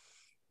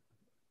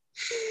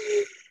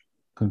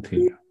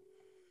 Continue.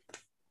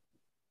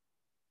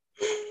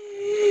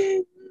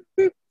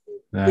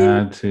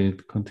 That's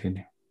it.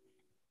 Continue.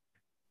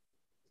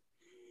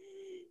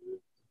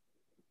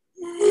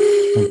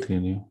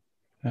 Continue.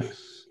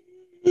 Yes.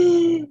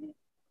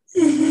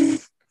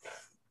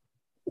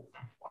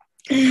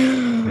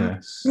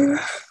 Yes.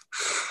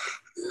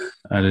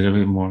 A little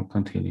bit more.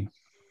 Continue.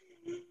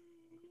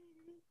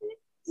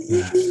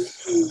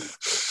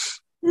 Yes.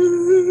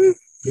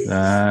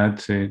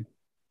 That's it.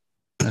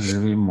 A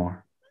little bit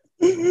more.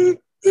 That's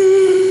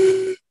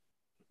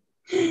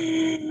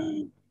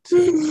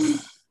it.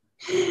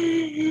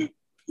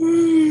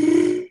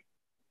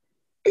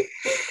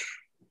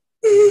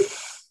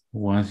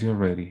 Once you're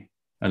ready,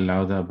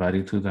 allow that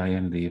body to die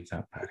and leave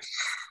that body.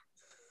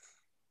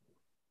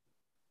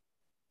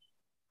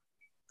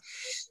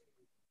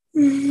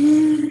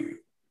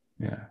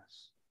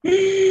 Yes.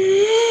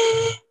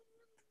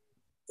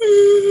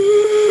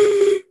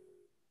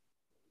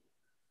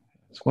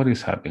 So what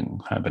is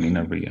happening,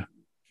 Aria?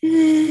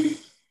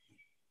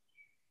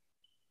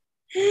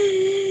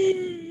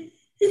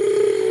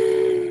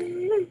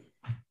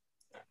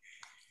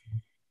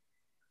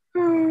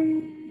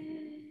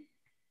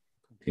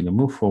 Continue.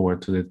 Move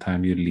forward to the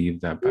time you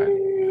leave that body.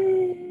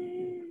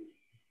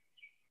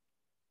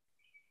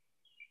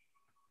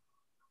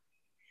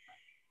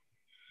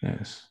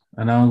 Yes.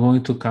 And I'm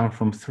going to count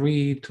from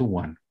 3 to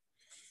 1.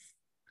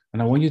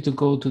 And I want you to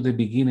go to the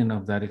beginning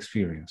of that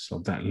experience,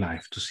 of that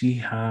life, to see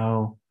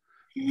how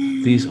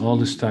this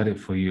all started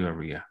for you,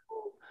 Aria.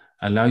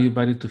 Allow your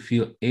body to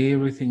feel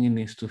everything it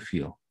needs to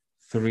feel.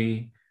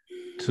 3,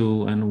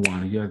 2, and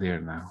 1. You're there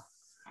now.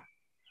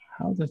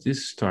 How does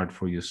this start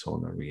for you, Soul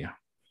Maria?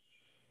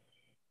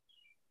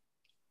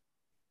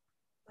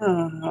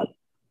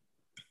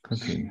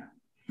 Continue.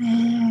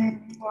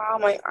 Wow,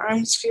 my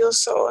arms feel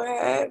so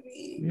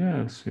heavy.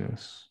 Yes,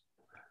 yes.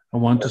 I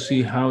want to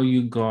see how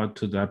you got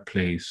to that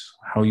place,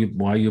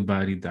 why your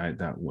body died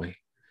that way.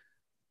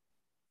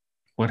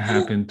 What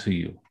happened to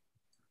you?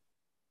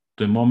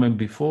 The moment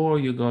before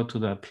you got to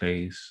that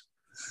place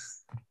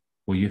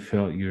where you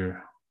felt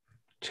your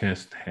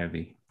chest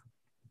heavy.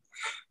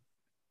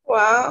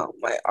 Wow,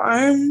 my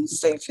arms,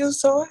 they feel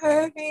so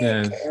heavy.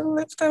 Yes. I can't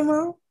lift them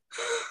up.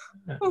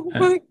 Oh Uh,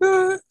 my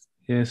God.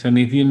 yes, and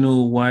if you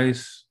knew why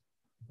is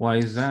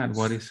that?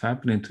 What is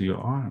happening to your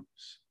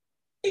arms?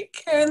 I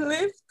can't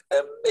lift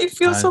them. They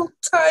feel Uh, so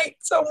tight.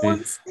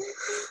 if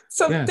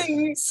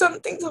yes,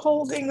 Something's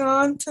holding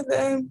on to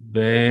them.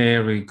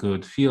 very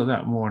good. Feel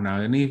that more now.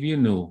 And if you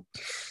knew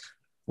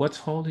what's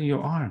holding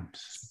your arms?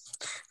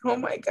 Oh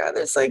my God,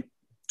 there's like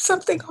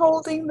something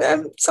holding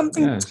them,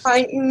 something Yes,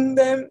 tightening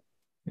them.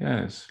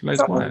 yes. Like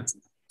what? Someone's,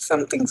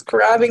 something's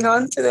grabbing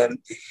onto them.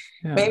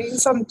 Maybe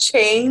Yes. some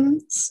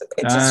chains.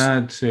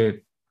 That's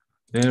it.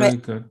 My Very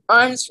good.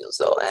 arms feel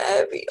so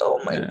heavy.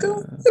 Oh my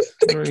God. Yes,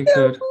 I very can't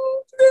good.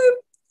 move them.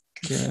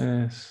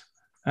 Yes.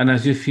 And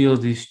as you feel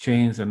these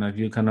chains and as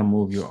you kind of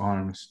move your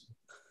arms,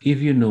 if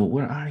you know,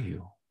 where are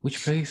you?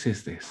 Which place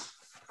is this?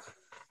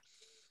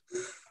 I'm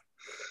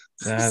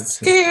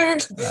That's it.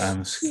 scared.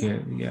 I'm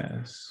scared.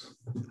 Yes.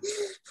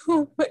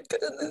 Oh my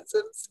goodness,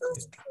 I'm so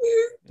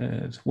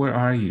scared. Yes. Where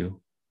are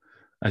you?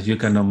 As you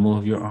kind of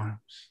move your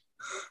arms.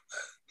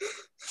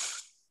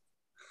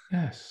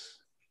 Yes.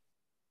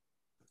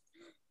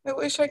 I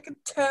wish I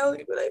could tell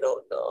you, but I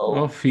don't Well,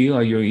 know. feel,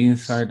 are you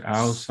inside,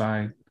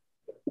 outside,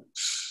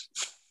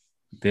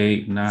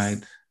 day,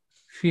 night?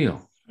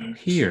 Feel,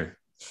 hear,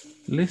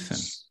 listen.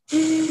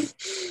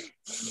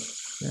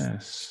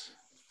 Yes.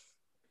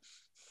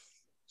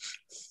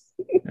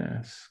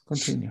 Yes.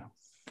 Continue.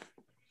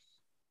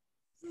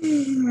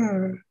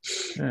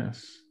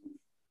 Yes.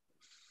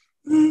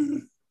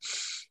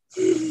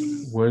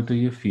 Where do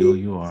you feel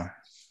you are?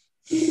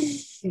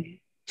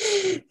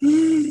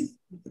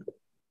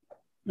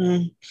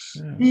 Yes.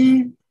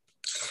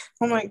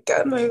 Oh my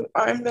God,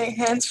 my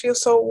hands feel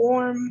so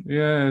warm.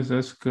 Yes,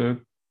 that's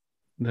good.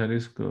 That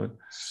is good.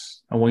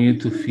 I want you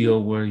to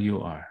feel where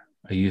you are.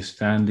 Are you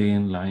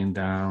standing, lying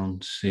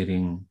down,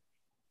 sitting?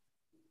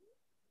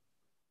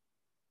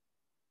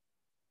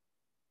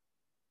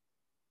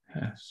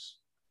 Yes.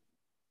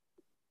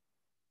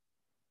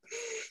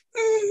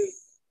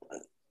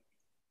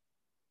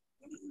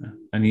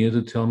 I need you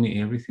to tell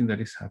me everything that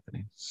is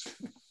happening.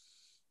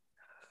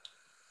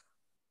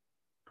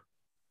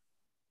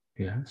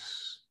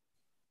 Yes.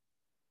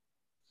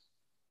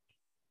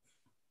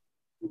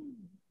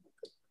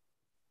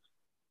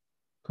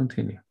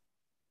 Continue.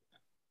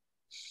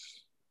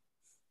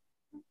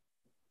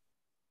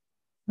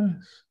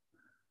 Yes.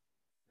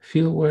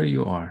 Feel where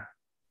you are.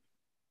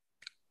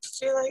 I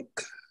feel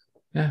like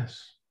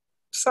Yes.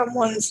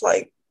 someone's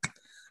like,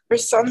 or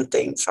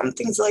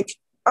something's like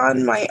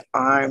on my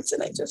arms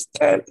and I just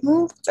can't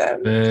move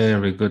them.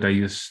 Very good. Are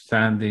you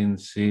standing,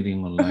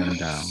 sitting, or lying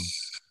down?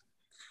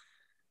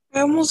 I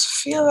almost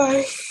feel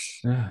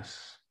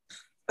Yes.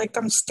 like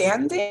I'm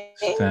standing.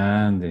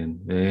 Standing.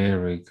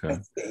 Very I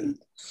good. think.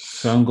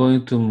 So I'm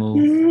going to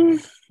move,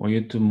 Mm. want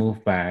you to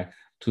move back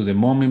to the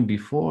moment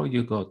before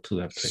you got to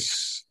that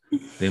place.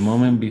 The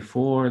moment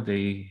before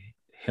they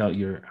held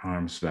your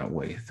arms that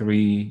way.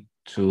 3,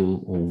 2,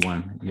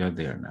 1. You're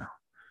there now.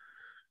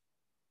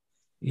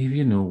 If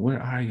you know,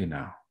 where are you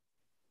now?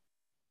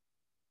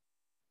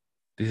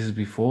 This is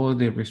before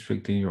they're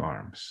restricting your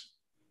arms.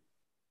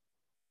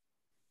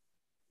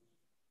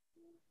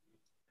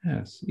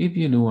 Yes, if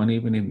you know, and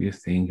even if you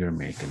think you're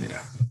making it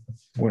up,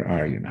 where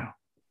are you now?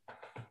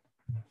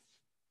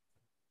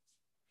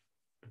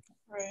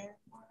 Right.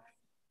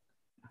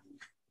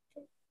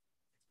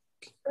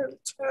 Can't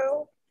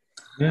tell.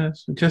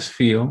 Yes, just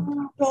feel.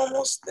 I'm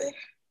almost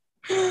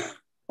there.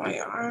 My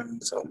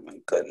arms, oh my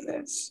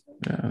goodness.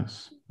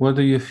 Yes. Where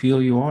do you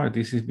feel you are?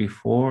 This is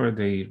before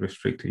they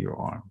restricted your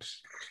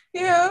arms.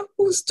 Yeah,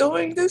 who's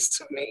doing this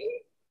to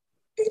me?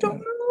 I don't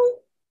know.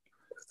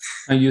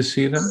 And you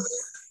see them?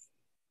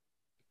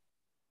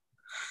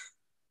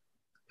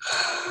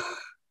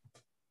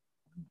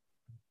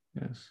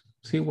 Yes.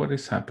 See what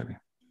is happening.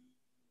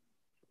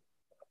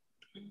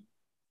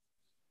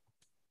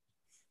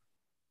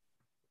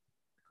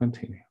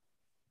 Continue.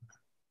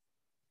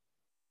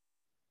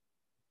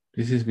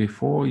 This is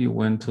before you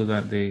went to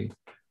that day.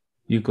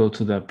 You go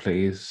to that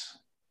place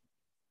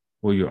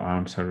where your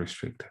arms are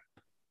restricted.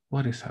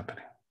 What is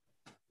happening?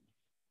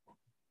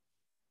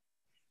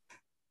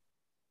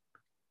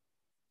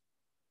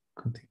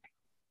 Continue.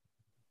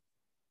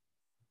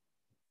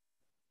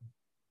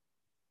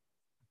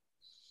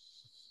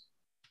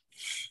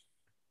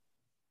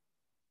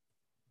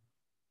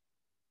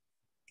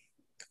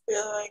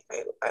 I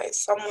feel like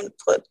someone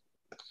put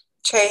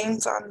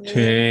chains on me.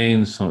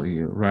 Chains on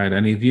you, right?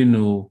 And if you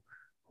knew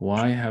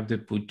Why have they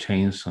put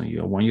chains on you?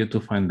 I want you to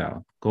find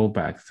out. Go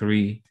back.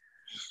 3,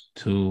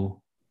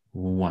 2,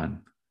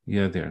 1.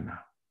 You're there now.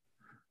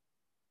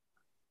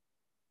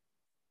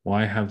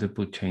 Why have they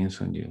put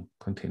chains on you?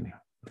 Continue.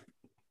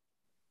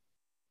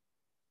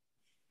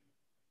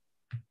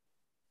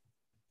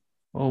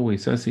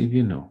 Always as if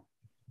you know.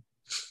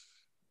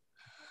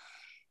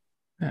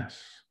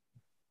 Yes.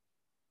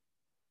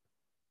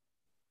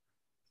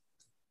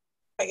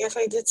 I guess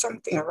I did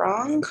something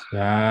wrong.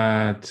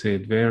 That's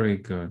it. Very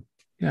good.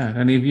 Yeah.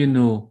 And if you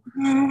knew,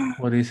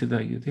 what is it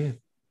that you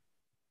did?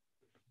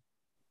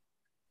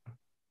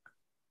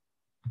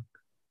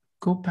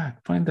 Go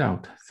back. Find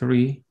out.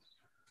 3,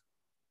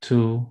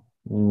 2,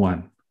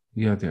 1.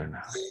 You're there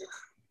now.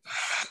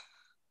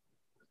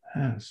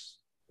 Yes.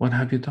 What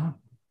have you done?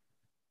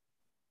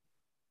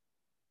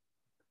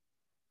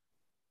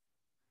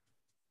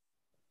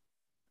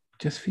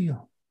 Just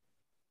feel.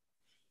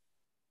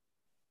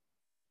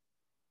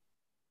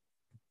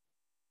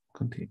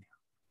 Continue.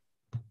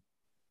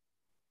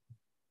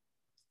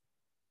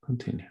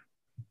 Continue.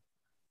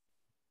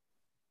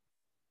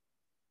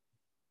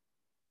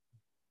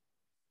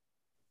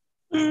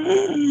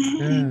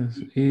 Yes.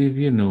 If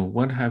you know,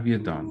 what have you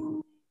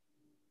done?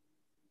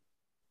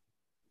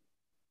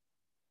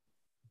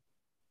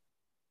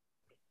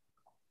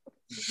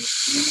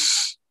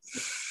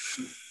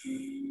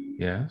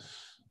 Yes.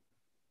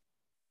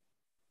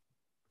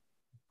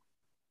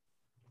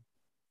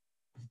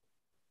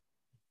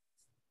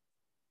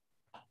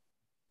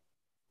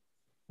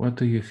 What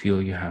do you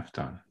feel you have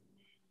done?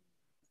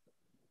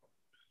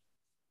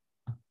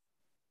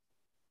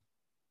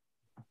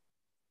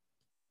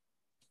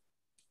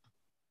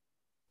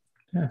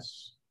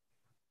 Yes.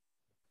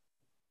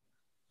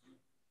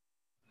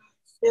 I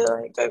feel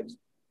like I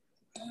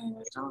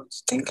don't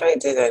think I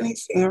did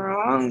anything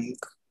wrong.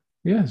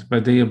 Yes,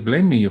 but they are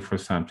blaming you for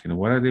something.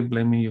 What are they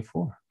blaming you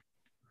for?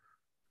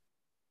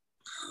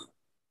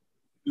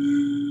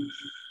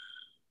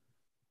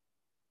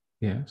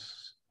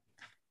 Yes.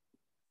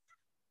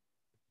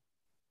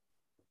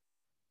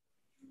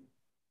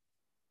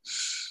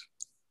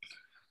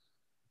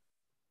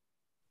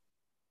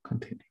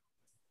 Continue.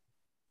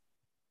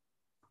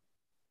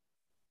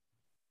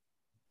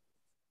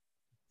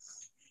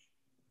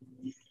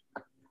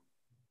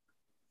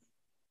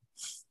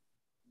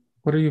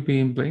 What are you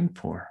being blamed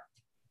for?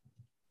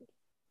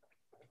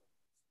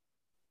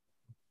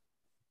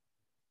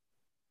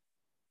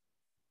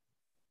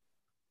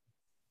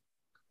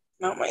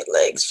 Now my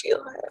legs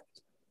feel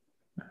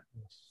heavy.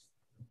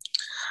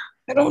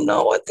 I don't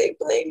know what they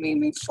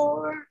blaming me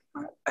for.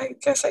 I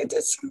guess I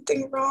did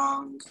something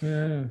wrong.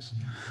 Yes.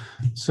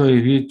 So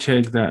if you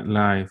check that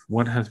life,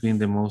 what has been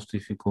the most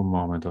difficult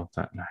moment of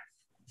that life?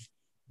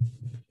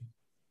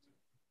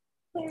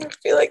 I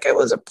feel like I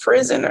was a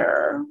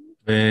prisoner.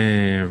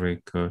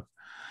 Very good.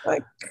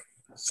 Like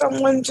I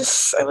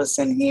was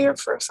in here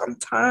for some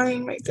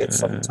time. I did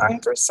some time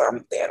for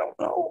something. I don't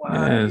know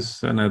why.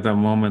 Yes. And at that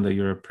moment that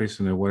you're a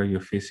prisoner, what are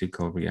your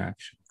physical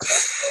reactions?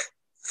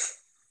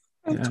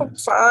 I'm Yes.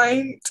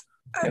 confined.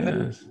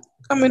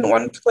 I'm in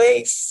one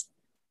place.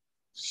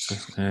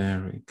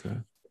 Very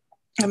good.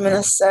 I'm in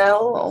a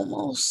cell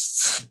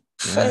almost.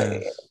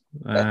 Yes.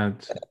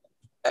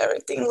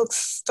 Everything looks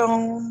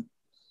stone.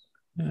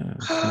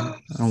 Yes.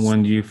 And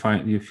when you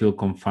feel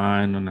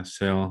confined on a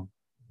cell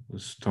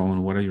with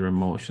stone, what are your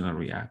emotional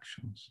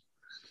reactions?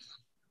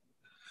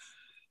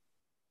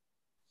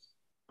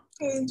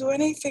 I didn't do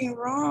anything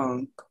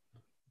wrong.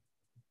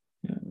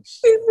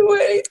 Yes. I didn't do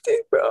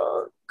anything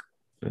wrong.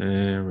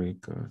 Very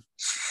good.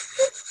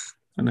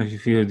 And if you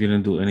feel you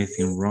didn't do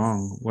anything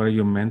wrong, what are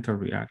your mental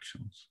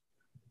reactions?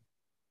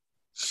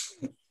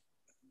 I'm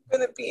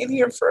gonna be in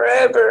here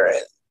forever,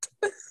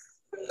 and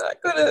I'm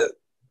not gonna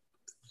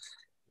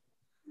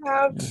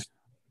have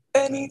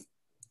any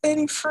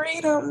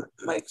freedom.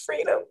 My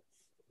freedom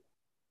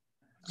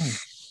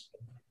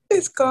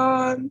is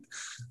gone.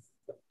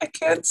 I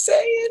can't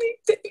say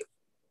anything.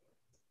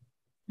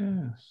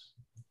 Yes.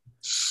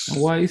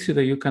 And why is it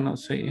that you cannot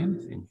say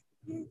anything?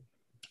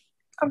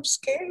 I'm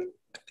scared.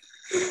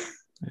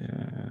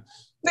 Yes.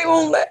 They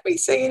won't let me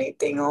say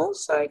anything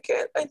else.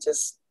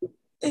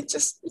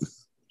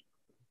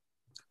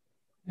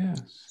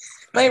 Yes.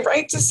 My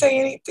right to say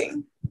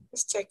anything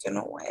is taken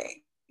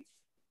away.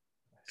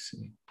 I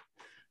see.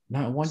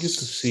 Now I want you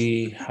to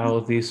see how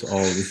this all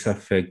is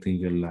affecting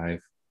your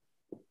life.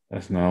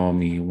 As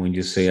Naomi, when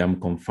you say I'm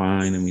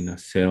confined, I'm in a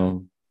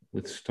cell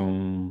with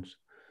stones.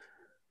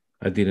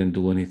 I didn't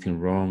do anything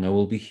wrong. I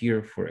will be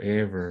here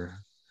forever.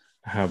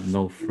 I have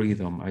no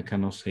freedom. I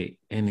cannot say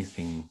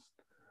anything.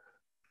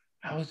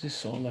 How is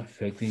this all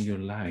affecting your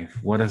life?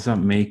 What does that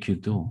make you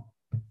do?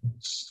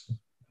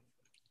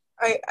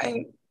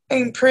 I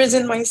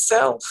imprison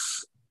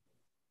myself.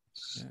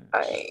 Yes.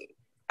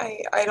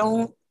 I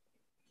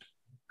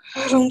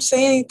don't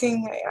say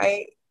anything.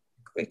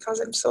 Because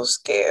I'm so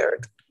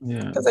scared.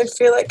 Yes. Because I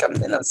feel like I'm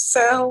in a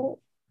cell.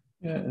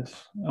 Yes.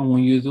 And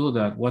when you do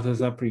that, what does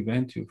that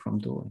prevent you from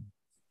doing?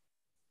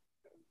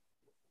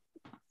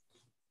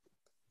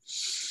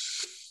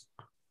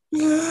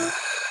 From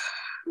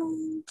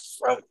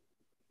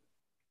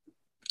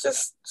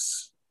just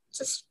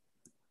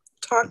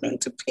talking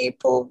to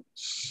people,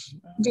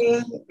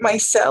 being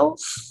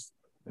myself.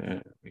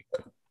 There we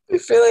go. I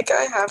feel like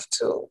I have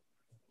to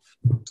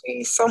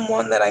be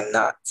someone that I'm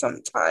not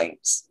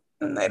sometimes,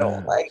 and I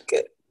don't like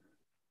it.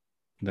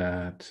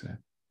 That's it.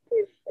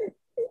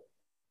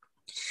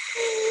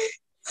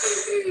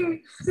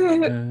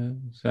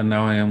 So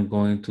now I am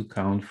going to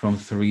count from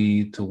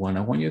 3 to 1.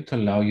 I want you to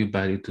allow your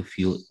body to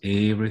feel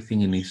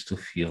everything it needs to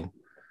feel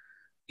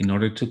in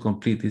order to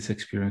complete this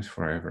experience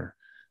forever.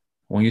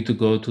 I want you to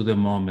go to the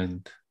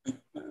moment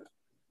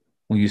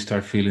when you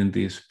start feeling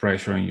this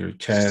pressure in your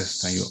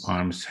chest and your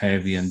arms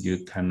heavy and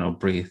you cannot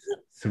breathe.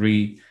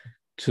 3,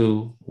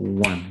 2,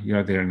 1.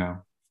 You're there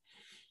now.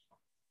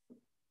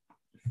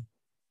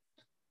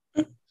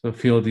 So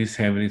feel this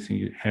heaviness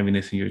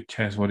in your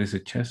chest. What is the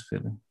chest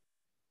feeling?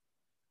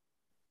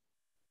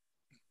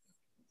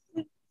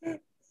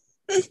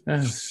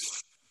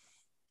 Yes.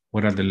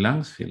 What are the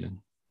lungs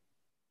feeling?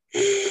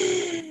 Yes.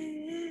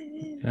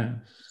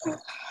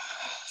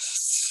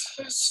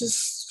 It's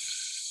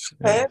just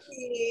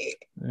heavy.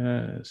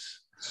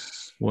 Yes.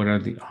 What are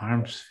the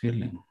arms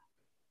feeling?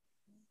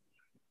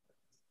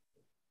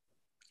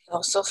 I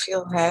also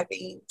feel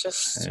heavy.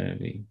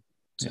 Heavy.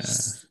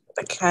 Yes.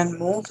 I can't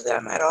move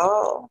them at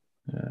all.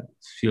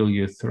 Feel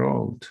your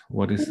throat.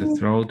 What is the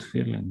throat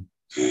feeling?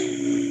 I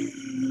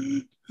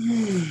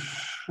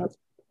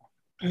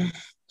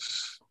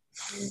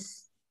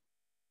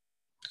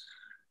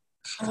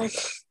feel like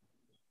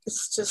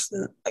it's just,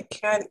 I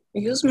can't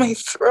use my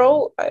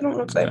throat. I don't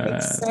know if that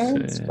makes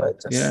sense, but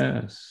just,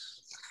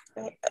 yes.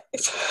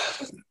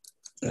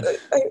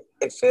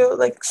 I feel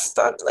like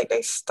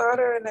I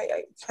stutter and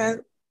I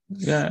can't.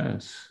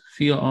 Yes.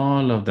 Feel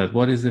all of that.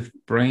 What is the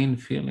brain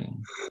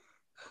feeling?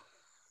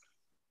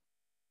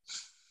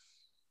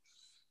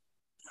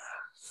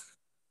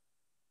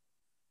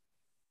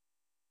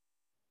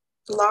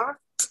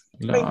 Locked,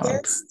 I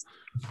guess.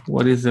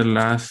 What is the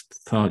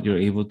last thought you're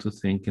able to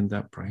think in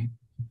that brain?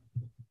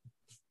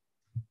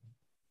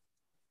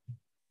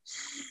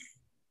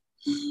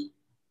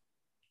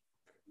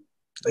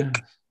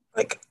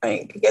 Like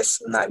I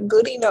guess not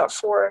good enough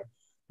for.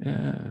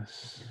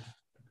 Yes.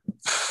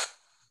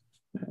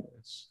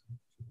 Yes.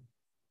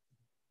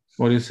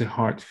 What is the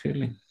heart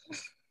feeling?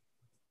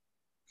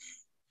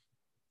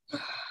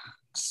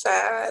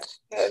 Sad,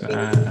 heavy,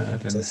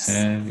 Sad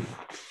and heavy.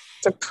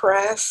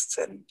 Depressed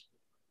and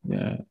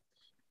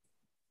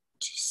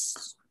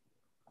just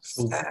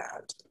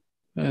sad.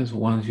 Yes,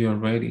 once you're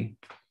ready,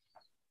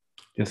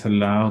 just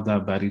allow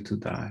that body to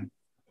die.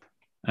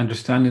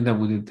 Understanding that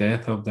with the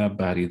death of that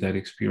body, that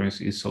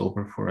experience is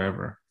over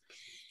forever.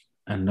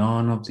 And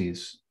none of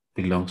this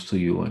belongs to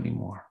you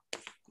anymore.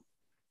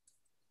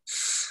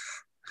 Yes,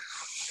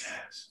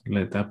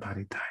 let that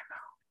body die now.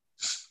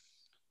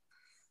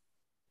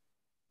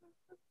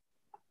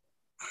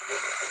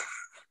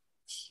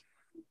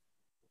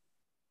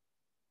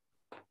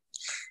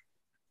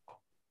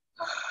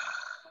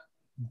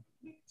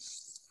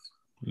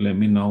 Let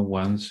me know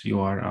once you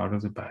are out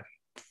of the body.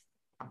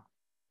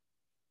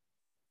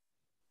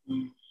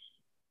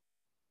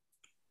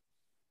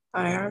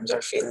 My arms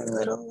are feeling a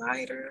little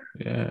lighter.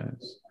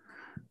 Yes.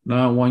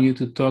 Now I want you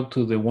to talk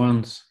to the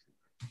ones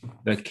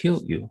that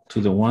killed you,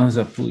 to the ones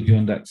that put you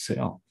in that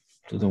cell,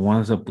 to the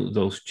ones that put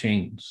those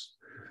chains.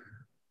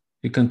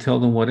 You can tell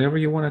them whatever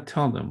you want to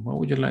tell them. What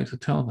would you like to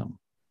tell them?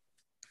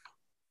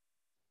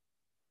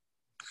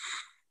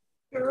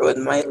 You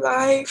ruined my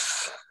life.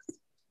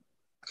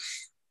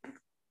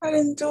 I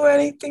didn't do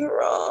anything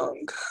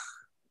wrong.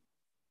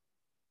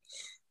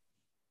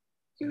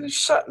 You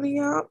shut me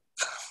up.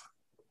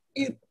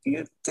 You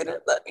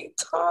didn't let me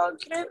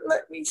talk. You didn't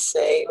let me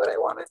say what I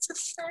wanted to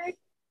say.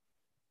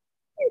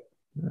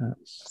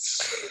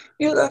 Yes.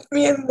 You left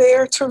me in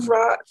there to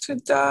rot, to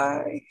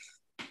die.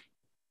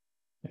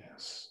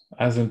 Yes.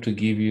 Ask them to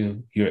give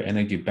you your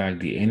energy back,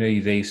 the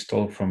energy they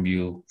stole from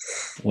you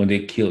when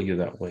they killed you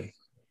that way.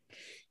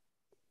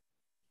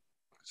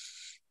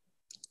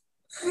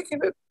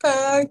 Give it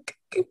back.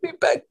 Give me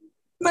back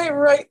my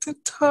right to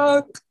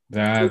talk.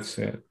 That's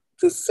it.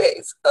 To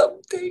say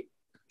something.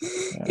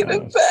 Yes. Give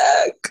it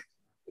back.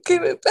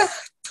 Give it back,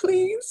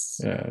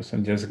 please. Yes,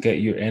 and just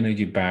get your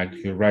energy back,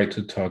 your right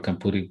to talk, and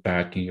put it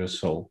back in your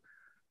soul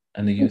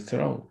and in your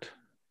throat.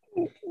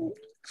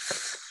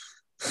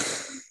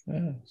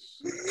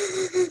 Yes.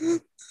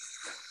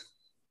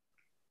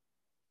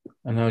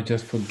 And now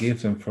just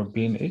forgive them for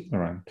being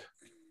ignorant.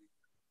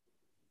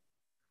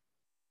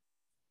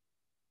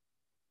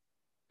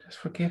 Just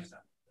forgive them.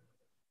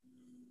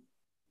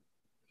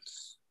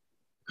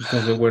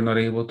 Because they were not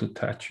able to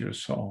touch your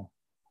soul.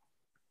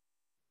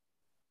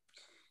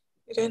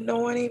 You didn't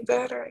know any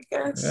better, I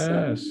guess.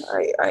 Yes.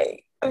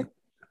 I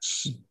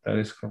that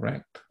is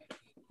correct.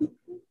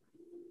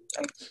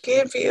 I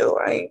forgive you.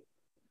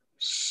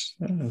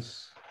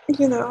 Yes.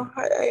 You know,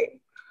 I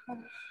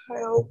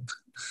hope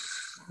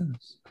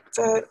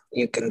that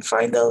you can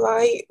find a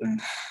light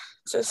and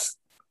just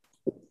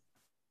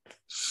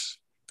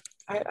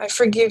I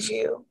forgive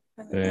you.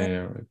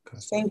 Very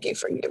good. Thank you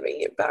for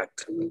giving it back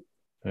to me.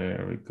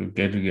 Very good.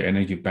 Get your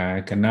energy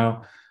back. And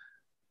now,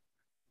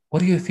 what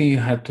do you think you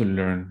had to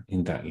learn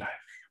in that life?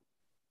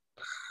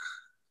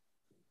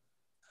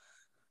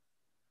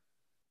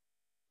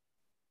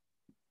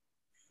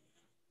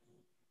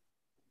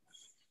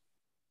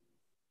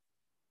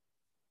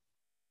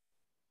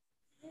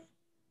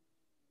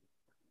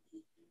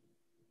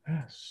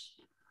 Yes.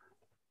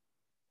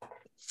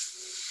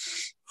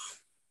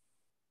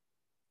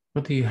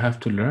 What do you have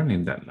to learn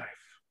in that life?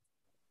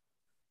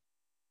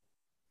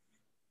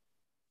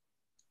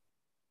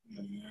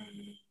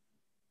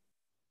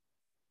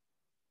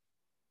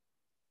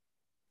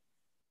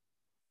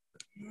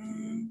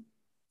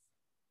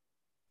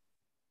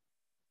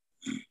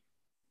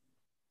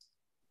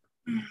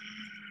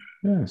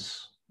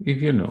 Yes,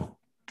 if you know.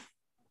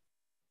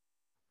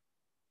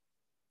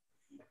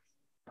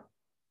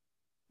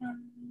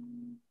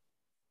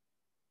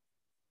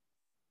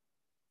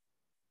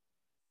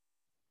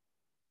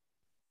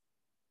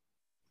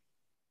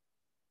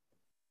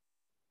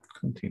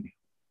 Continue.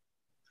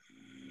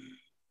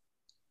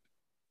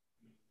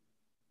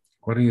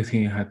 What do you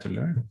think you had to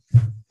learn?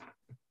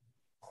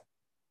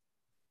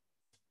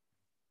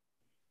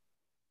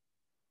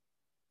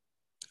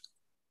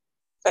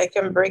 I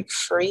can break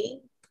free.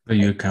 That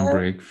you can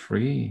break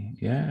free.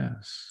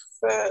 Yes.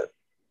 But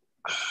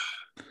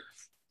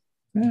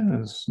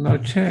yes. Now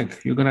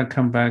check. You're gonna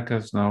come back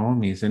as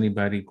Naomi. Is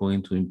anybody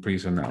going to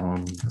imprison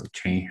Naomi or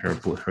chain her,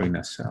 put her in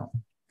a cell?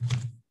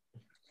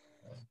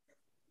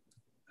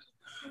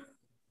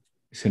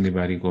 Is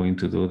anybody going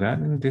to do that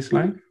in this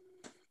life?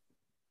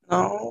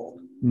 no.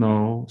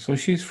 No. So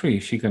she's free.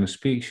 She can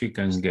speak. She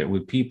can get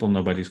with people.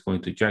 Nobody's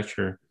going to judge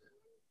her.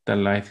 That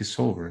life is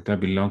over. That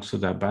belongs to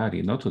that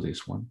body, not to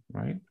this one,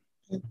 right?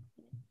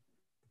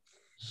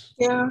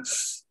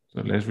 Yes.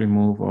 So let's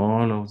remove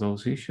all of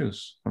those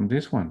issues from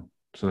this one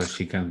so that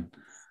she can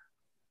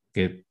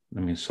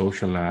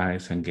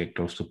socialize and get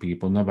close to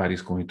people.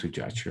 Nobody's going to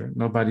judge her.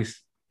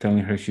 Nobody's telling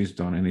her she's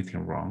done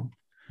anything wrong.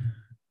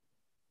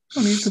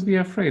 No need to be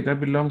afraid.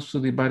 That belongs to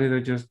the body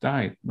that just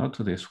died, not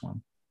to this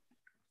one.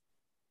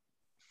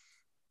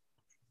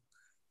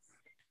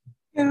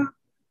 Yeah.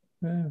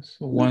 Yes.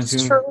 So once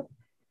you, true.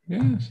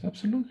 yes,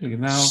 absolutely.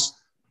 Now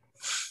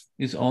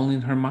it's all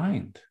in her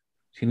mind.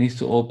 She needs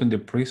to open the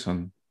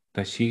prison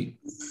that she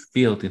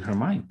built in her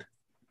mind.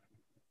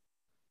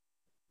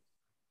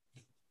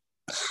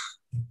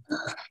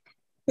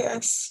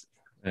 Yes.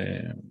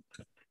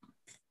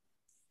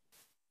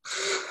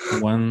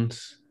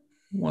 Once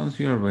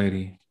you're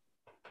ready,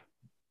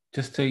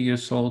 just take your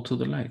soul to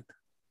the light.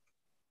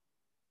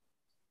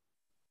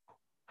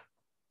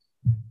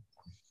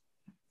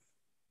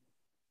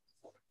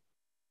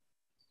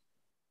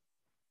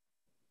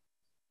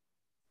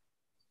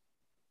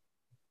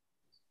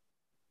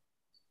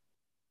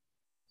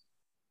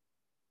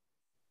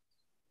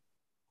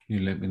 You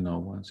let me know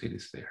once it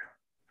is there.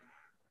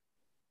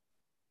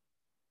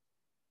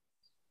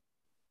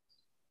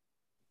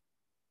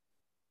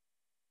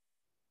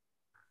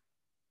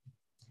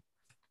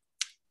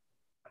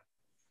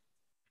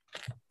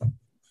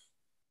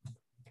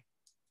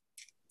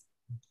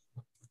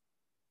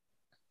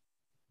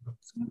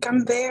 I think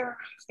I'm there.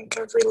 I think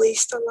I've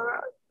released a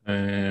lot.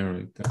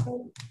 Very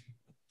good.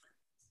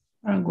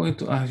 I'm going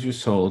to ask your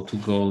soul to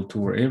go to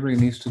wherever it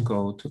needs to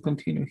go to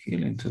continue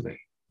healing today.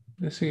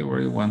 Let's see where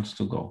it wants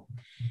to go.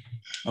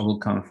 I will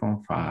count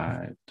from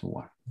 5 to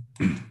 1.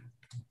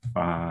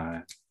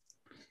 5,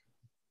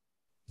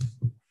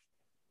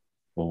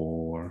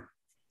 4,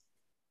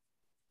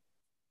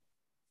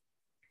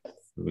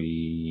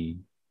 3,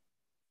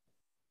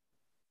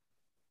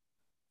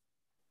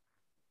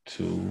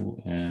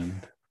 2,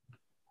 and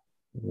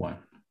 1.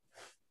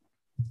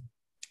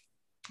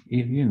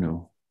 If you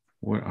know,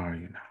 where are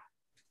you now?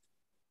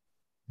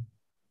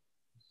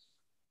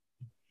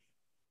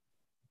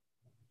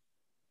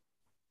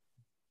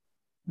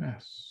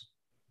 Yes.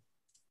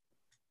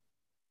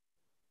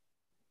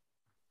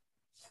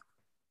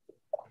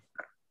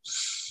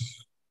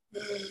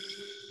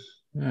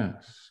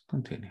 Yes,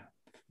 continue.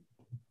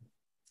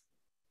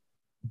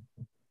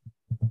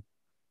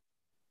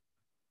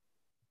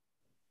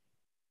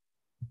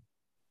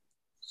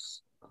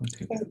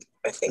 Continue.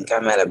 I think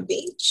I'm at a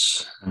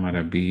beach. I'm at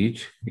a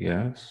beach,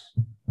 yes.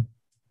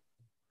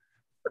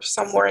 Or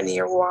somewhere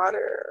near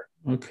water.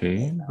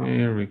 Okay,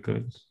 very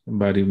good.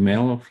 Body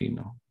male or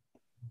female?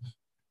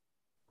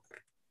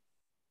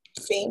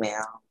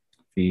 Female.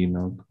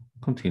 Female.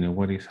 Continue.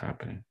 What is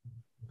happening?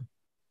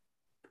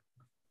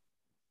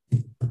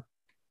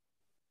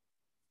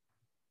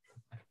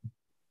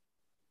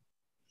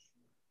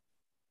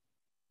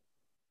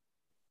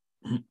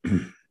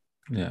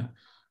 yeah.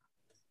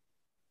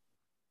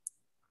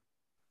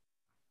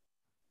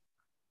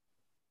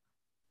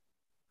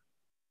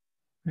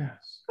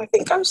 Yes. I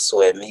think I'm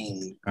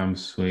swimming. I'm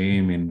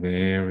swimming.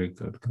 Very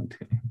good.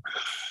 Continue.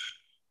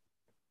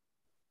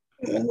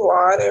 I'm in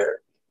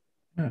water.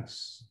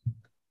 Yes.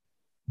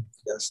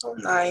 Feels so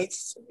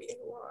nice to be in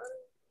water.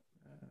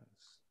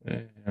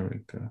 Yes.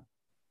 Very good.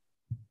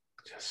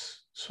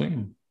 Just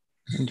swim.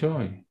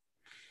 Enjoy.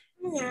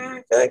 Yeah,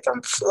 I feel like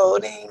I'm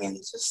floating and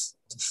just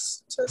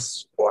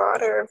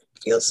water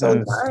feels so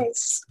Yes.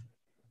 nice.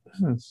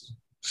 Yes.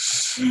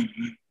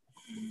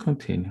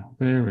 Continue.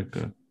 Very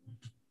good.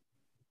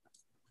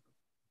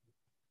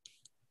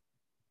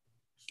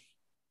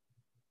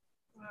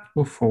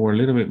 Move forward a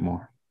little bit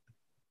more.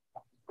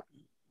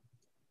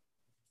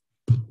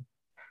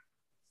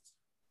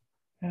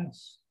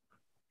 Yes.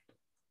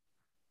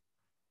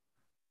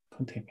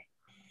 Continue.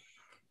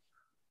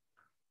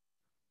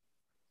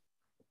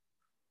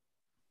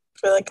 I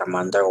feel like I'm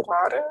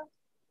underwater.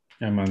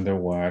 I'm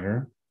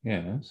underwater.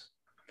 Yes.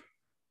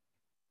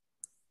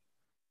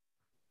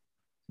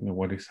 You know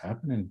what is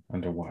happening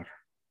underwater?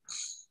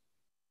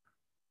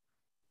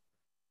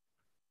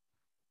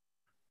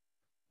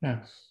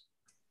 Yes.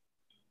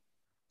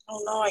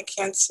 Oh no, I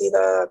can't see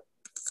the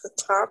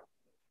top.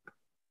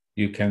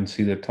 You can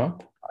see the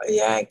top.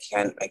 Yeah, I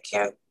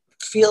can't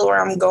feel where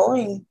I'm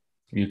going.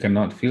 You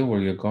cannot feel where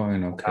you're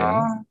going. Okay.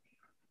 No,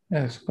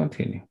 Yes.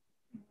 Continue.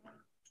 I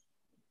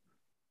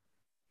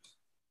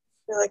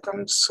feel like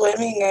I'm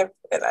swimming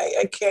and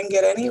I can't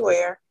get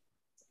anywhere.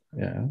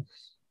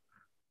 Yes.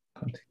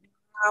 Continue.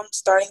 I'm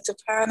starting to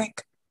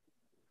panic.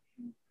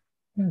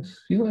 Yes.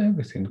 Feel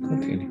everything.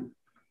 Continue.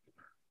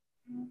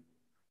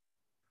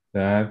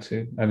 That's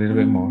it. A little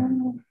bit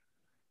more.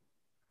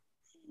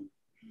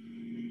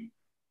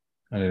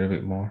 A little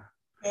bit more.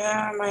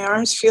 Yeah, my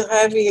arms feel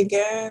heavy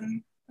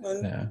again.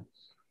 And Yeah.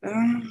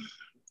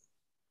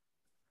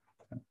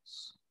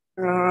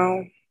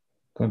 oh.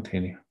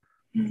 Continue.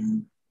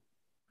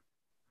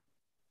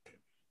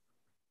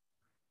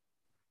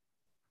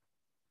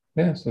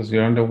 Yes. As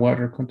you're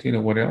underwater,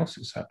 continue. What else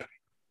is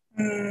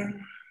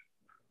happening?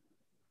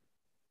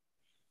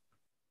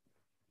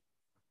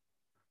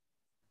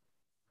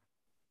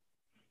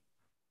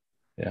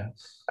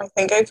 Yes. I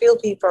think I feel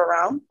people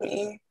around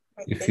me.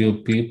 You feel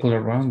people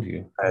around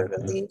you. I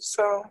believe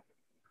so.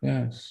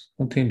 Yes.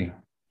 Continue.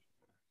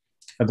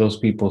 Are those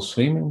people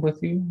swimming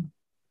with you?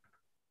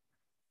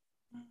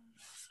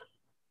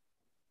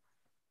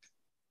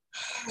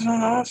 I don't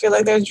know. I feel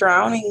like they're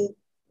drowning.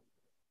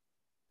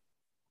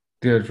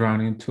 They're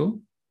drowning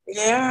too?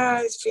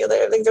 Yeah, I feel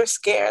like they're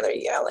scared. They're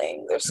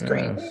yelling. They're Yes.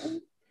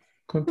 screaming.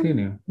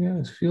 Continue.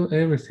 Yes. Feel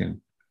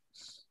everything.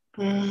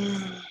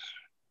 No,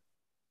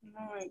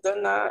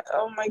 they're not.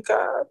 Oh my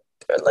God.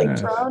 They're like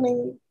Yes.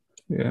 drowning.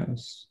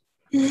 Yes.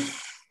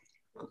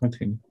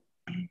 Continue.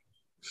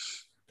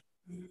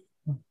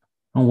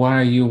 And why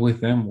are you with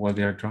them while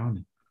they're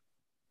drowning?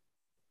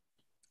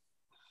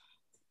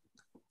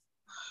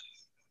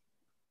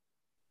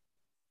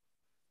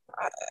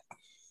 I,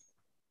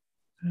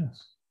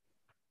 Yes.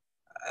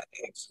 I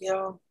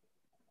feel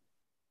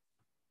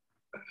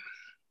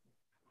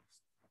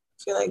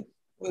like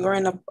we were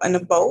in a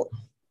boat.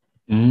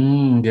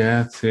 Yeah,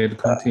 that's it.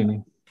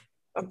 Continue.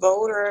 A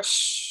boat or a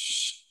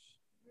ship.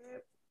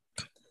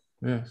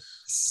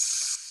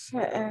 Yes.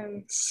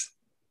 And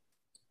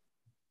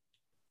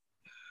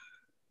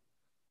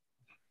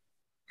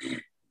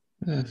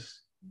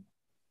Yes.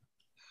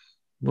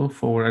 Move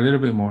forward a little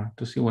bit more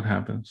to see what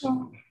happens.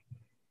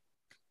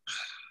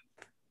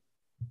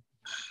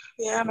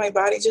 yeah, my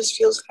body just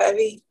feels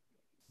heavy.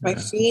 My Yeah.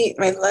 feet,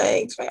 my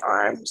legs, my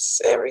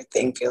arms,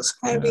 everything feels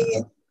heavy. Yeah.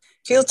 And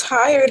feel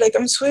tired, like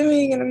I'm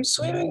swimming and I'm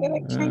swimming and I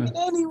can't get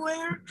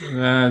anywhere.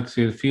 That's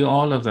it. Feel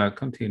all of that.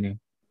 Continue.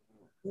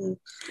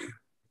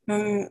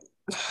 Mm.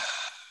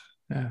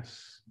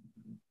 Yes.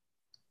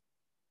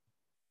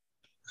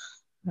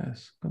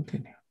 Yes.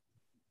 Continue.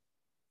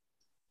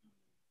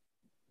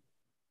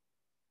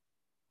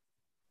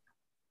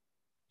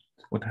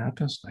 What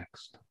happens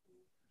next?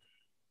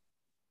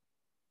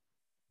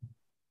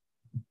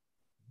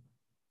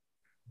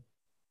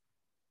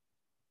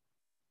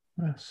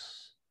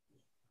 Yes.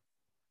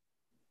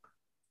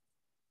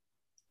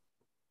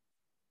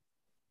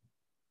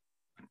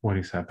 What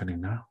is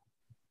happening now?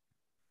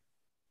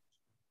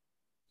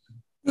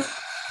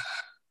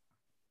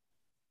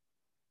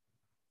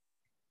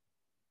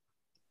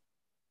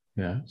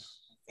 Yes.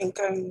 I think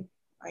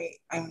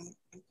I'm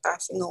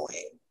passing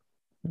away.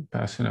 You're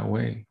passing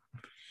away.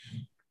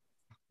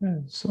 Yeah.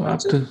 So I'm up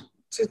just to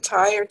too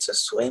tired to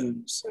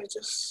swim, so I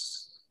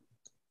just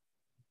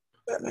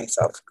let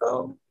myself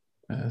go.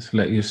 yes,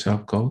 let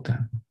yourself go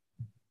then.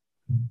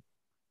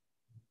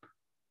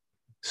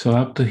 So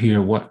up to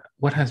here,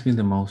 what has been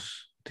the most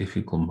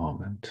difficult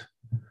moment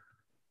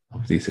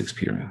of this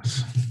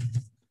experience?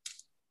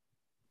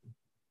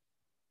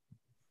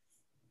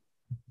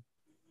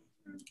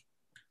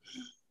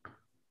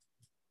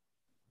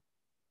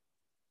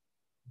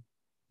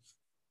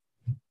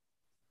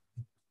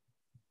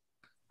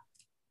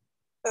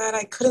 That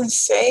I couldn't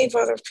save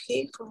other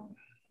people.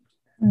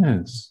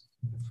 Yes.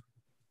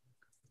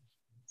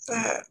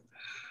 That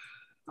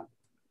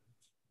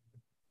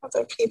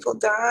other people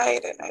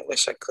died and I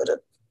wish I could have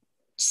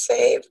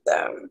saved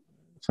them.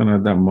 So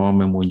at that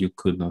moment when you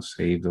could not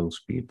save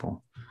those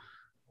people,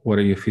 what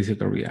are your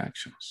physical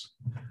reactions?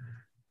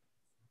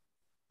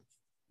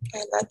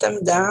 I let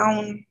them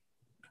down.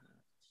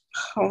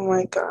 Oh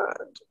my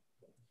God.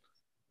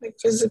 My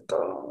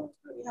physical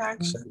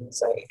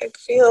reactions. I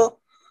feel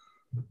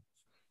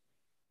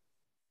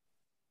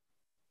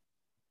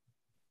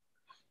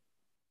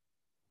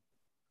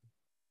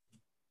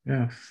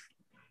Yes.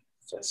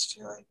 just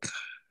feel like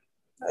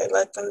I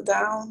let them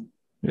down.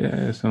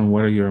 Yes. And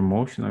what are your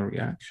emotional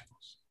reactions?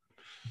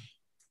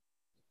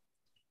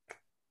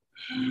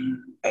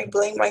 I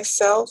blame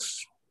myself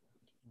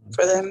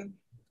for them,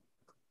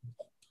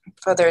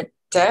 for their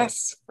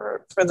death,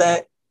 for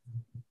that.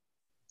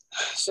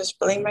 I just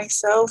blame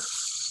myself.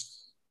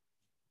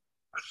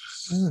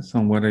 Yes.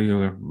 And what are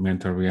your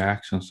mental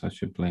reactions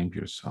as you blame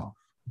yourself?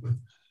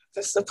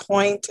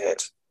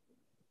 Disappointed.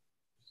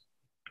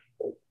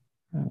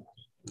 Yeah.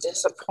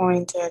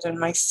 Disappointed in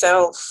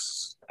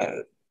myself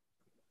and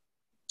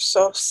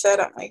so upset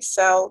at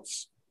myself.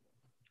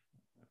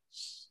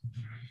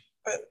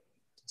 But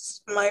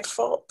it's my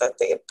fault that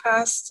they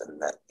passed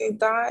and that they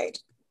died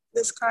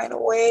this kind of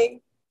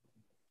way.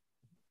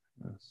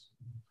 Yes.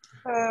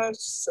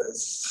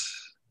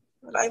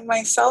 But I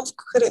myself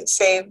couldn't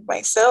save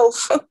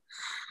myself.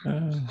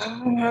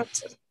 I have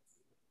to.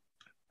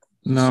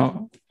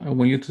 Now, I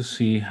want you to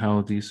see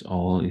how this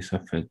all is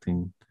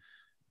affecting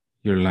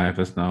your life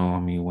as now. I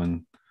mean,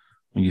 when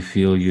you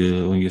feel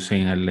when you're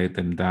saying I let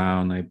them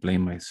down, I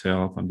blame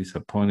myself, I'm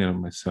disappointed in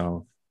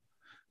myself,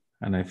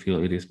 and I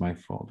feel it is my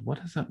fault.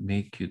 What does that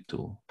make you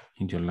do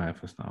in your life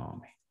as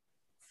Naomi?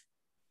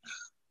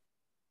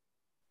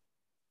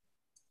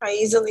 I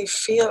easily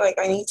feel like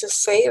I need to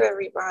save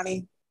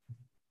everybody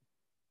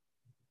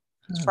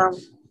from.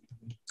 Yes.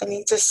 I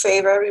need to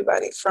save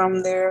everybody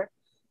from their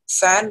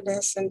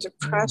sadness and Yes.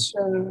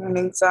 depression and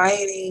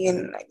anxiety,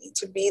 and I need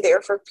to be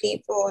there for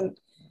people, and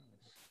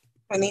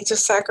I need to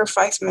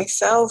sacrifice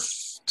myself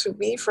to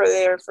be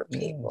there for Yes.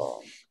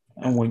 people.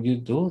 And when you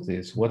do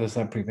this, what does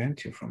that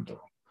prevent you from doing?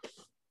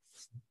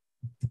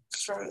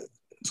 From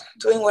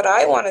doing what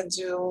I want to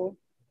do,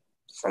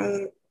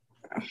 from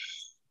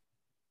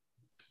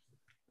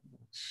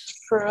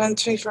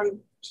prevent me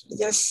from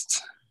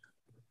just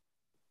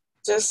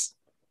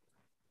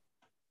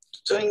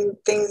doing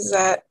things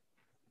that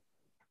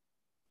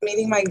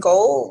meeting my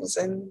goals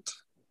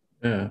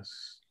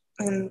Yes.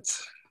 and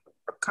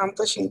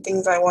accomplishing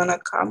things I want to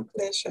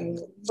accomplish and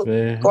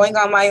Very, going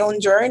on my own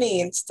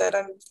journey instead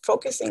of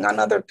focusing on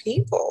other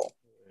people.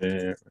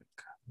 very.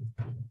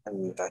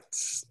 And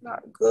that's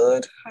not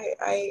good.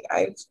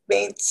 I've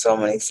made so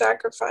many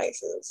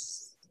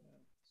sacrifices.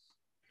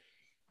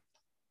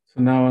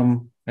 So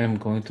now I'm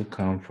going to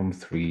count from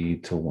 3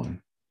 to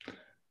 1.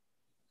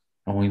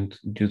 I want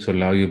you to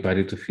allow your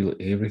body to feel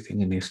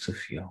everything it needs to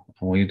feel.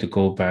 I want you to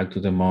go back to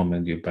the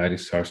moment your body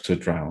starts to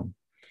drown.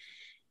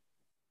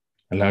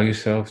 Allow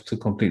yourself to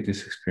complete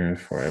this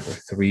experience forever.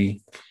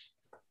 3,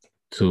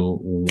 2,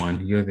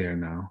 1. You're there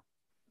now.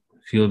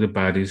 Feel the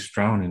body's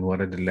drowning.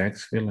 What are the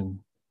legs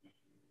feeling?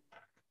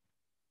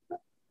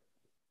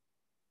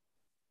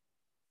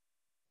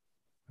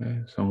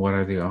 Yes. And what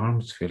are the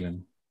arms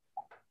feeling?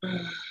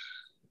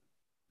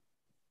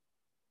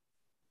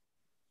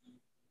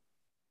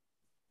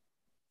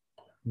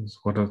 Yes.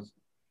 What are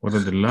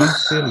the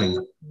lungs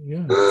feeling?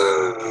 Yes.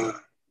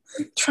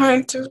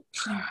 trying to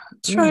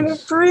trying to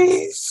Yes.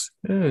 breathe.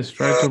 Yes.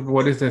 Try to.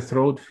 What is the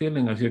throat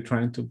feeling as you're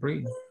trying to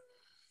breathe?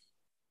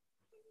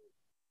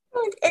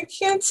 I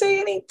can't say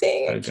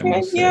anything. I I cannot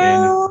can't say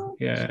anything. yell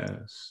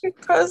Yes.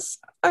 because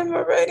I'm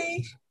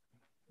already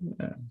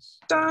Yes.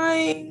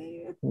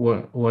 dying.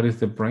 What is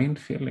the brain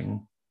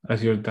feeling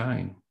as you're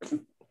dying?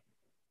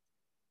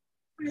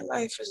 My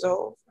life is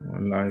over.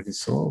 When life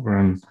is over,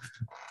 and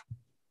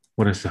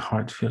what is the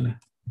heart feeling?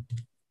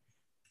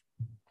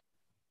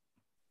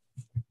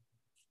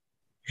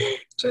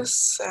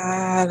 Just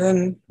sad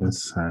and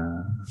It's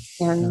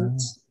and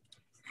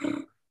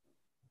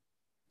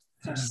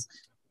yeah.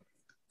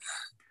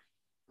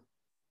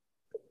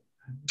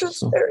 just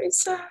So very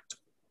sad.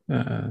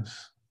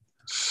 yes.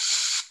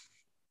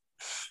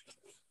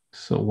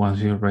 So once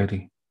you're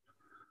ready,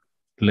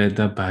 let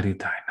that body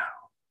die now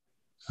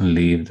and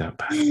leave that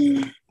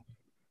body.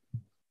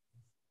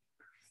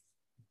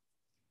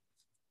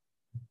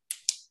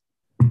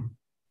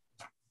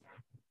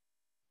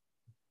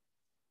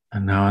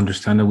 And now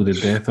understand that with the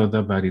death of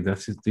the body,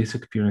 that's it, this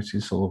experience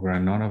is over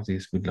and none of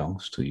this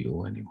belongs to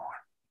you anymore.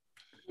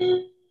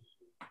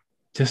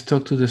 Just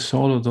talk to the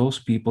soul of those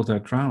people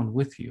that drowned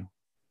with you.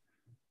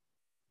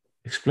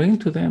 Explain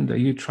to them that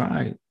you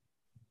tried.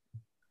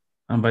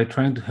 And by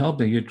trying to help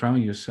them, you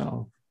drown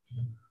yourself.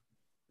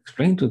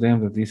 Explain to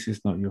them that this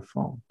is not your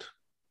fault.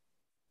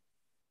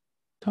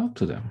 Talk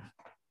to them.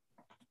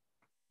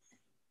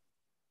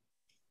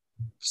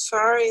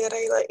 Sorry that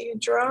I let you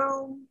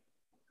drown,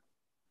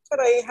 but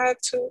I had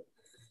to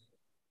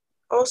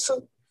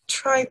also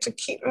try to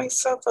keep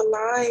myself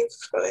alive,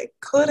 but I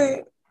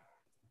couldn't.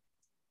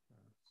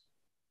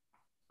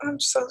 I'm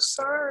so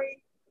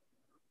sorry.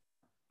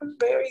 I'm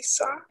very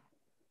sorry.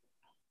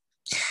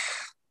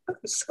 I'm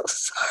so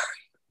sorry.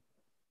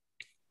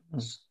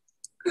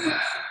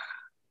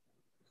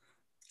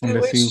 I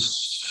Let's see.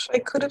 wish I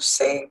could have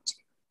saved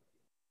you.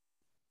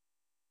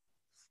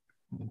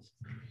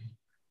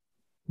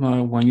 Now,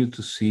 I want you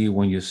to see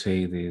when you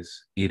say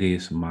this, it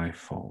is my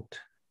fault.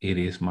 It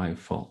is my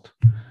fault.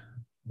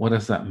 What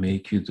does that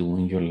make you do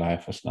in your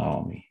life as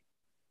Naomi?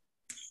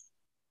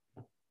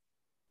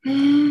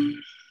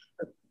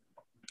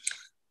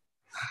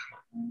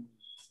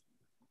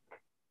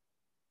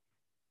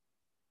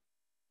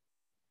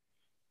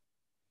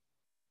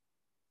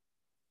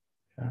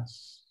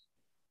 Yes.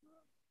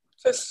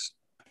 Just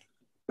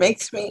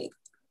makes me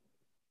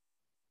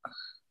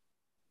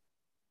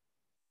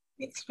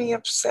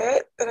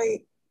upset that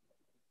it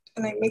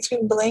makes me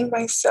blame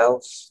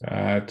myself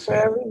That's for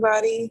it.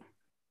 everybody.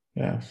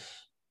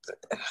 Yes.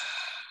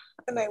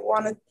 And I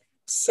want to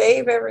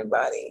save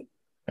everybody.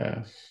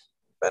 Yes.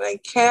 But I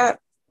can't.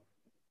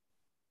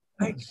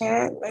 I Yes.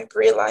 can't. I've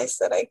realized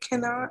that I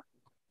cannot.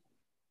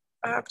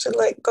 I have to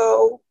let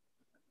go.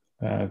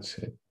 That's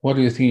it. What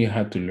do you think you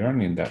had to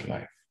learn in that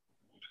life?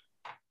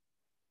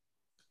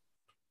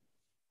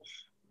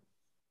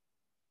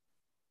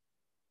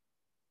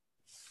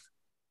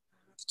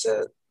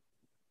 To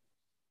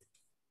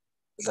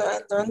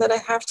learn that I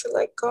have to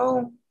let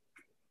go.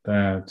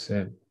 That's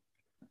it.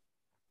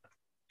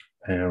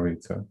 Very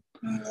good.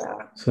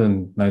 Yeah.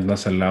 So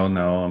let's allow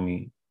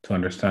Naomi to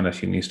understand that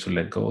she needs to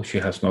let go. She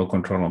has no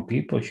control on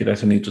people. She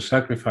doesn't need to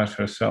sacrifice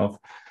herself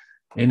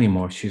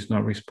anymore. She's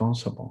not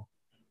responsible.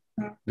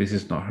 This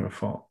is not her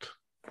fault.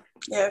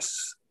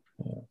 Yes.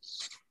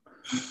 Yes.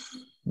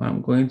 Now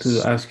I'm going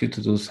to ask you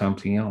to do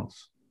something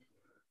else.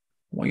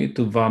 I want you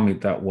to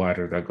vomit that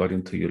water that got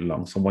into your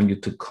lungs. I want you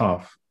to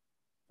cough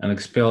and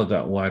expel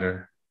that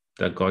water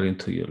that got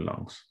into your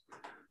lungs.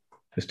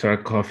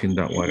 Start coughing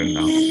that water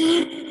now.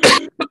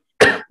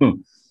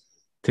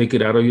 Take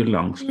it out of your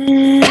lungs.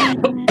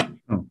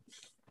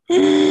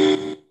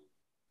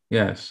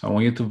 Yes, I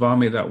want you to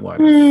vomit that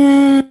water.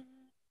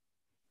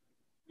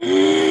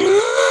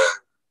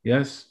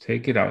 Yes,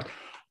 take it out.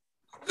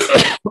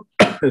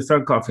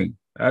 Start coughing.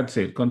 That's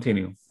it.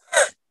 Continue.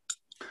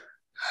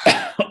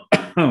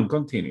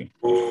 Continue.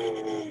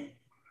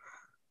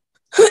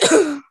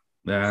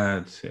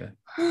 That's it.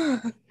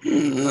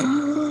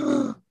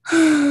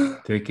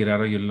 Take it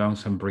out of your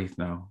lungs and breathe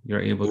now.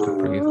 You're able to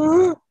breathe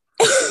now.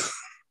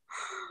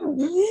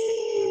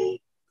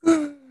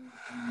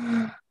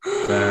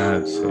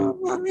 That's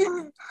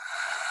it.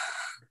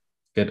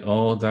 Get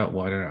all that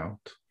water out.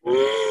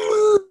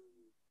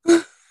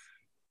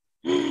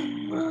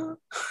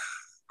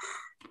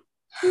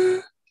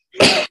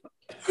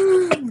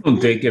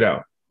 Take it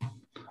out.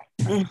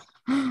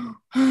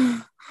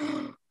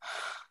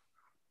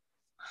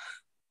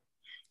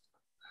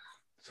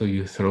 So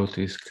your throat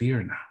is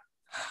clear now.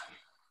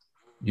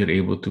 You're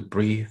able to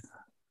breathe.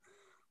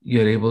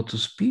 You're able to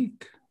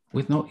speak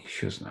with no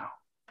issues now.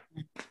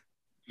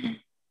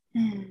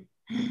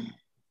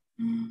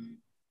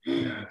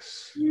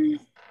 Yes.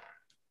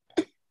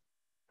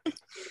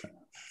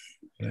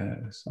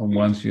 Yes. And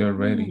once you are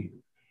ready,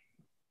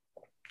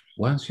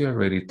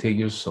 take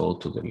your soul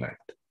to the light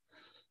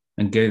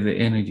and get the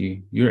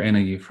energy, your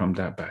energy from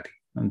that body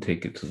and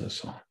take it to the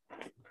soul,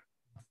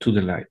 to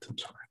the light. I'm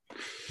sorry.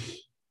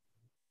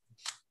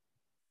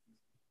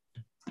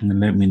 And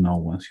let me know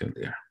once you're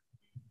there.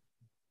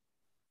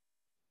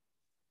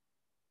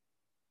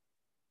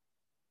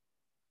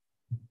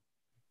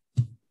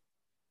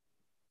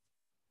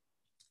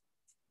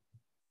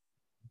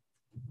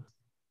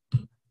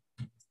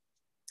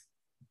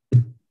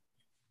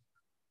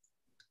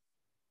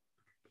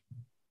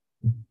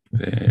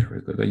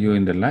 Very good. Are you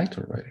in the light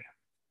already?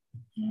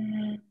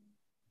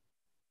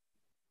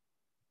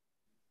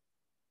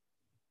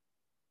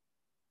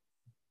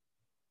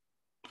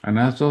 And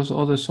ask those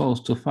other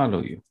souls to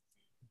follow you.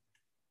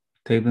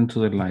 Take them to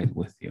the light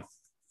with you.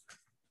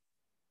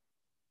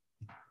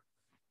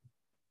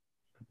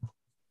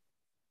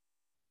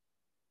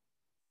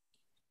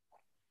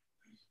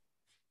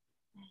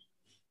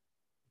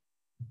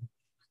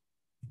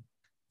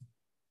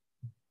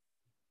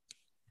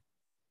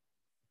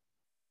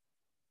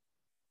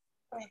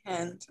 My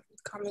hands are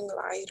becoming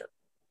lighter.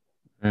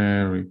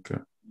 Very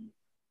good.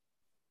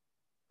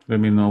 Let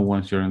me know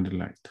once you're in the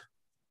light.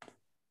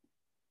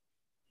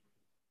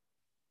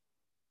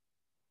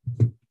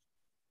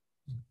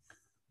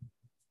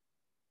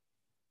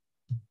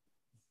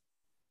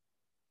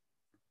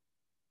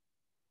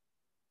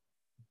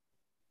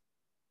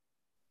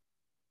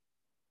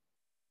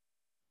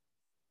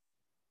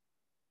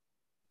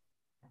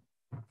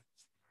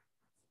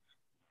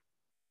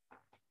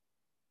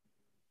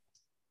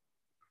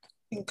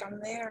 I think I'm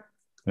there.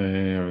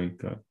 Very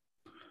good.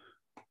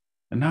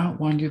 And now I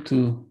want you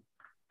to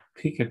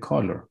pick a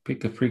color,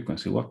 pick a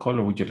frequency. What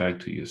color would you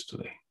like to use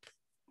today?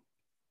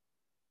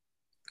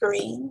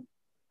 Green.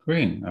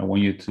 Green. I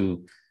want you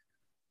to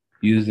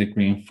use the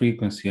green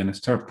frequency and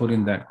start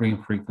putting that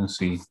green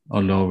frequency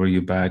all over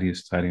your body,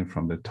 starting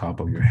from the top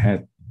of your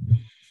head.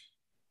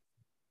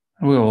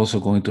 And we're also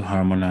going to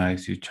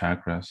harmonize your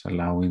chakras,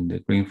 allowing the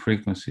green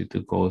frequency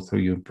to go through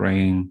your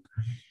brain,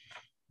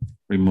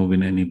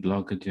 removing any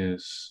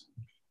blockages,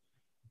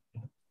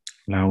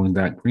 allowing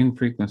that green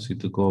frequency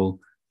to go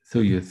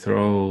through your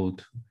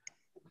throat,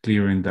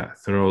 clearing that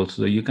throat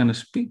so that you can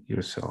speak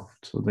yourself,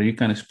 so that you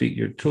can speak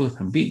your truth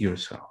and be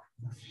yourself.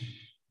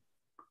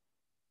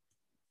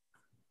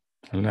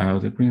 Allow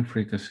the green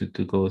frequency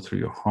to go through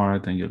your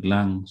heart and your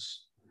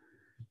lungs,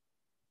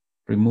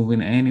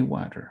 removing any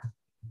water.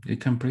 You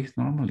can breathe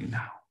normally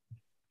now.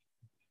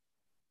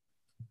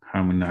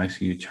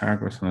 Harmonizing your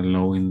chakras and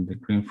allowing the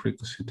green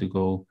frequency to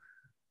go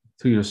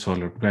through your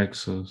solar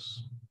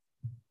plexus,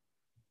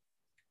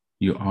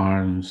 your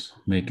arms,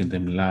 making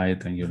them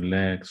light, and your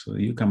legs so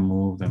that you can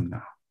move them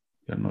now.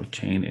 You're not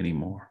chained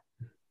anymore.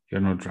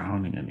 You're not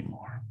drowning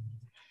anymore.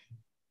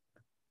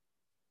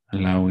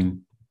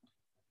 Allowing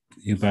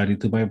your body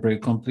to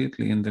vibrate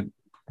completely in the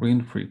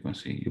green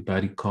frequency, your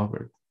body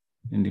covered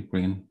in the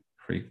green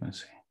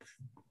frequency.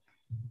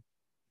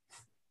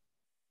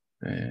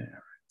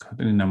 There.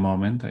 In a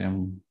moment, I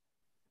am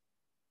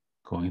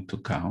going to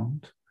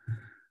count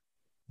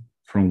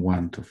from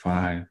 1 to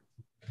 5.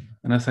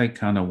 And as I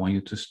count, I want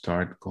you to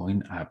start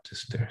going up the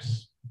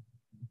stairs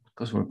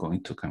because we're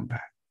going to come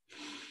back.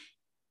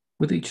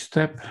 With each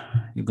step,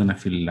 you're going to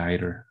feel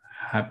lighter,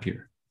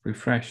 happier,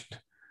 refreshed,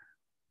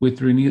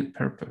 with renewed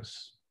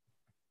purpose.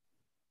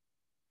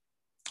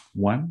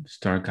 1,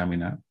 start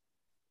coming up,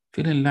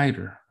 feeling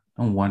lighter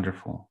and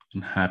wonderful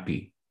and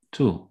happy.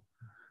 2,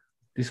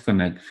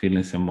 disconnect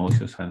feelings,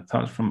 emotions, and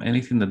thoughts from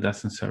anything that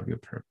doesn't serve your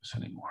purpose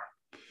anymore.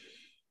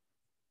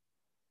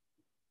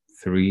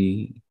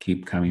 3,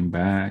 keep coming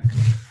back.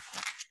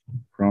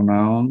 From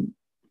now on,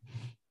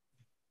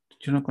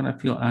 you're not going to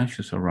feel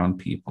anxious around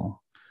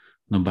people.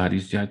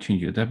 Nobody's judging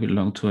you. That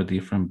belongs to a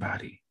different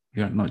body.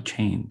 You're not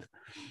chained.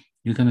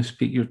 You're going to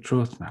speak your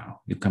truth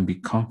now. You can be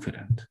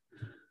confident.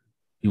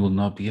 You will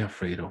not be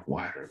afraid of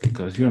water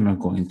because you're not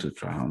going to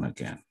drown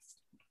again.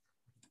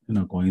 You're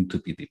not going to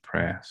be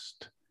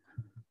depressed.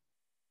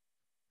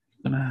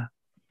 You're going to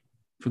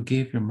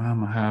forgive your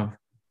mama, have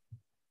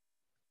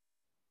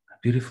a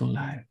beautiful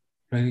life,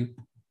 ready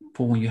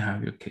for when you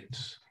have your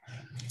kids.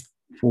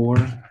 4,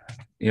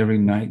 every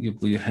night you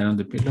put your head on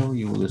the pillow,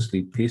 you will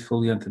sleep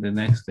peacefully until the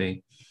next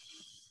day.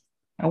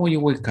 And when you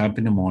wake up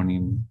in the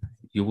morning,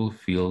 you will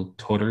feel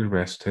totally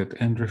rested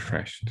and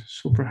refreshed,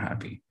 super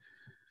happy,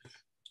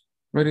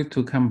 ready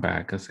to come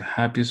back as the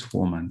happiest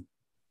woman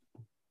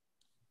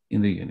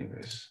in the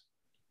universe.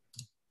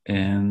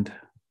 And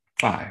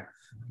 5,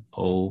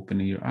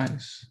 opening your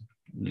eyes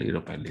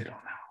little by little now.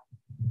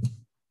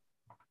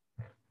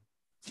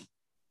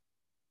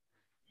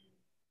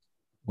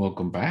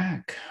 Welcome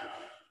back.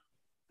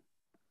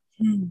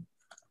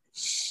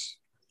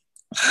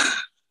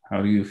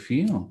 How do you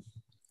feel?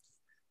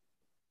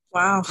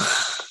 Wow,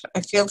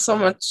 I feel so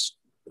much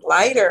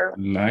lighter.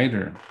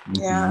 Lighter.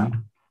 Yeah.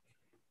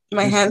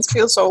 My hands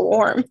feel so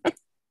warm.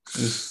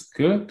 It's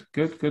good,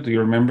 good, good. Do you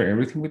remember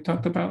everything we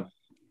talked about?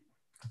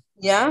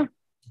 Yeah.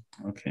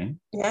 Okay.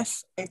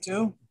 Yes, I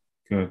do.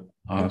 Good.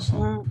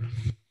 Awesome.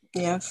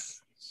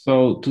 Yes.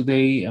 So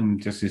today,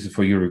 just this is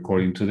for your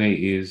recording. Today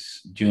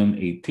is June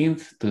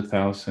 18th,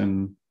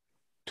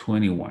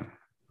 2021,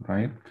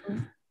 right?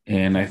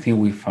 And I think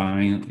we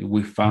found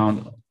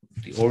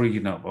the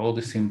origin of all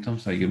the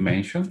symptoms that you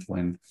mentioned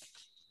when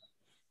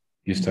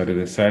you started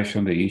the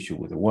session, the issue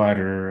with the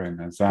water and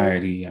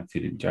anxiety and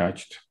feeling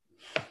judged,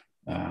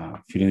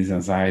 feeling this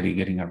anxiety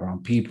getting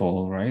around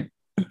people, right?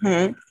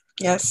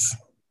 Yes.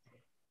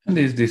 And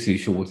there's this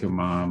issue with your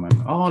mom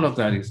and all of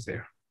that is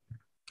there.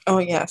 Oh,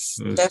 yes,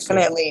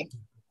 definitely. Good.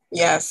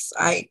 Yes,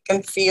 I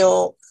can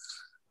feel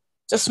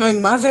just my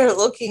mother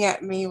looking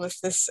at me with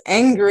this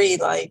angry,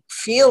 like,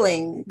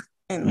 feeling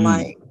and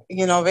like,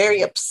 you know,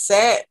 very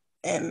upset.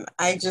 And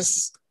I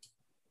just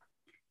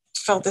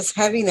felt this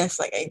heaviness,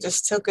 like I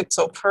just took it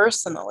so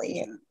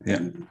personally.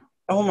 And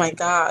oh my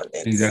God.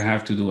 It doesn't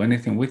have to do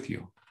anything with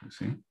you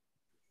see?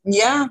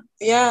 Yeah.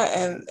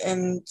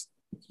 And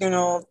you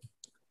know,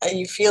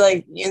 you feel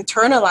like you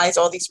internalize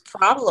all these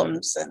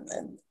problems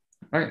and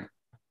right.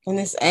 And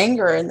this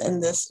anger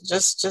and this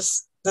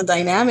just the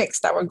dynamics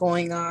that were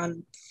going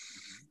on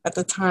at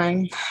the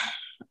time.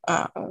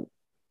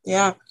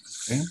 Yeah.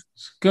 Okay.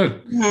 It's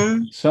good.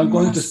 So I'm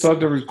going to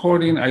start the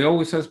recording. I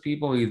always ask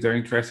people if they're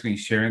interested in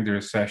sharing their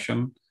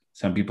session.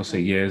 Some people say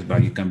yes,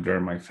 but you can blur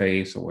my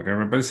face or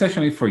whatever. But the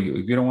session is for you.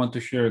 If you don't want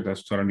to share,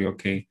 that's totally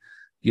okay.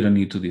 You don't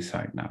need to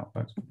decide now.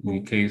 But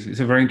in case,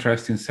 it's a very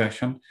interesting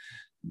session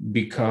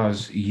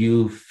because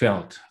you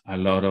felt a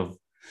lot of,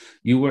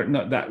 you were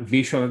not that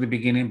visual at the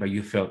beginning, but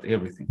you felt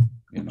everything,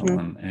 you know,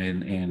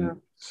 and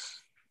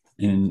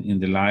in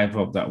the life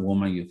of that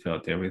woman, you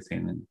felt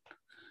everything.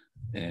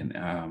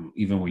 And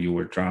even when you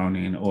were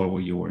drowning or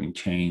when you were in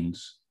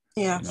chains,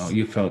 you know,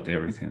 you felt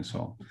everything.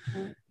 So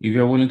if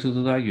you're willing to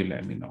do that, you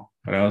let me know.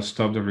 But I'll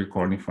stop the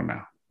recording for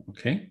now.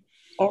 Okay?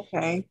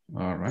 Okay.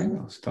 All right.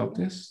 I'll stop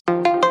this.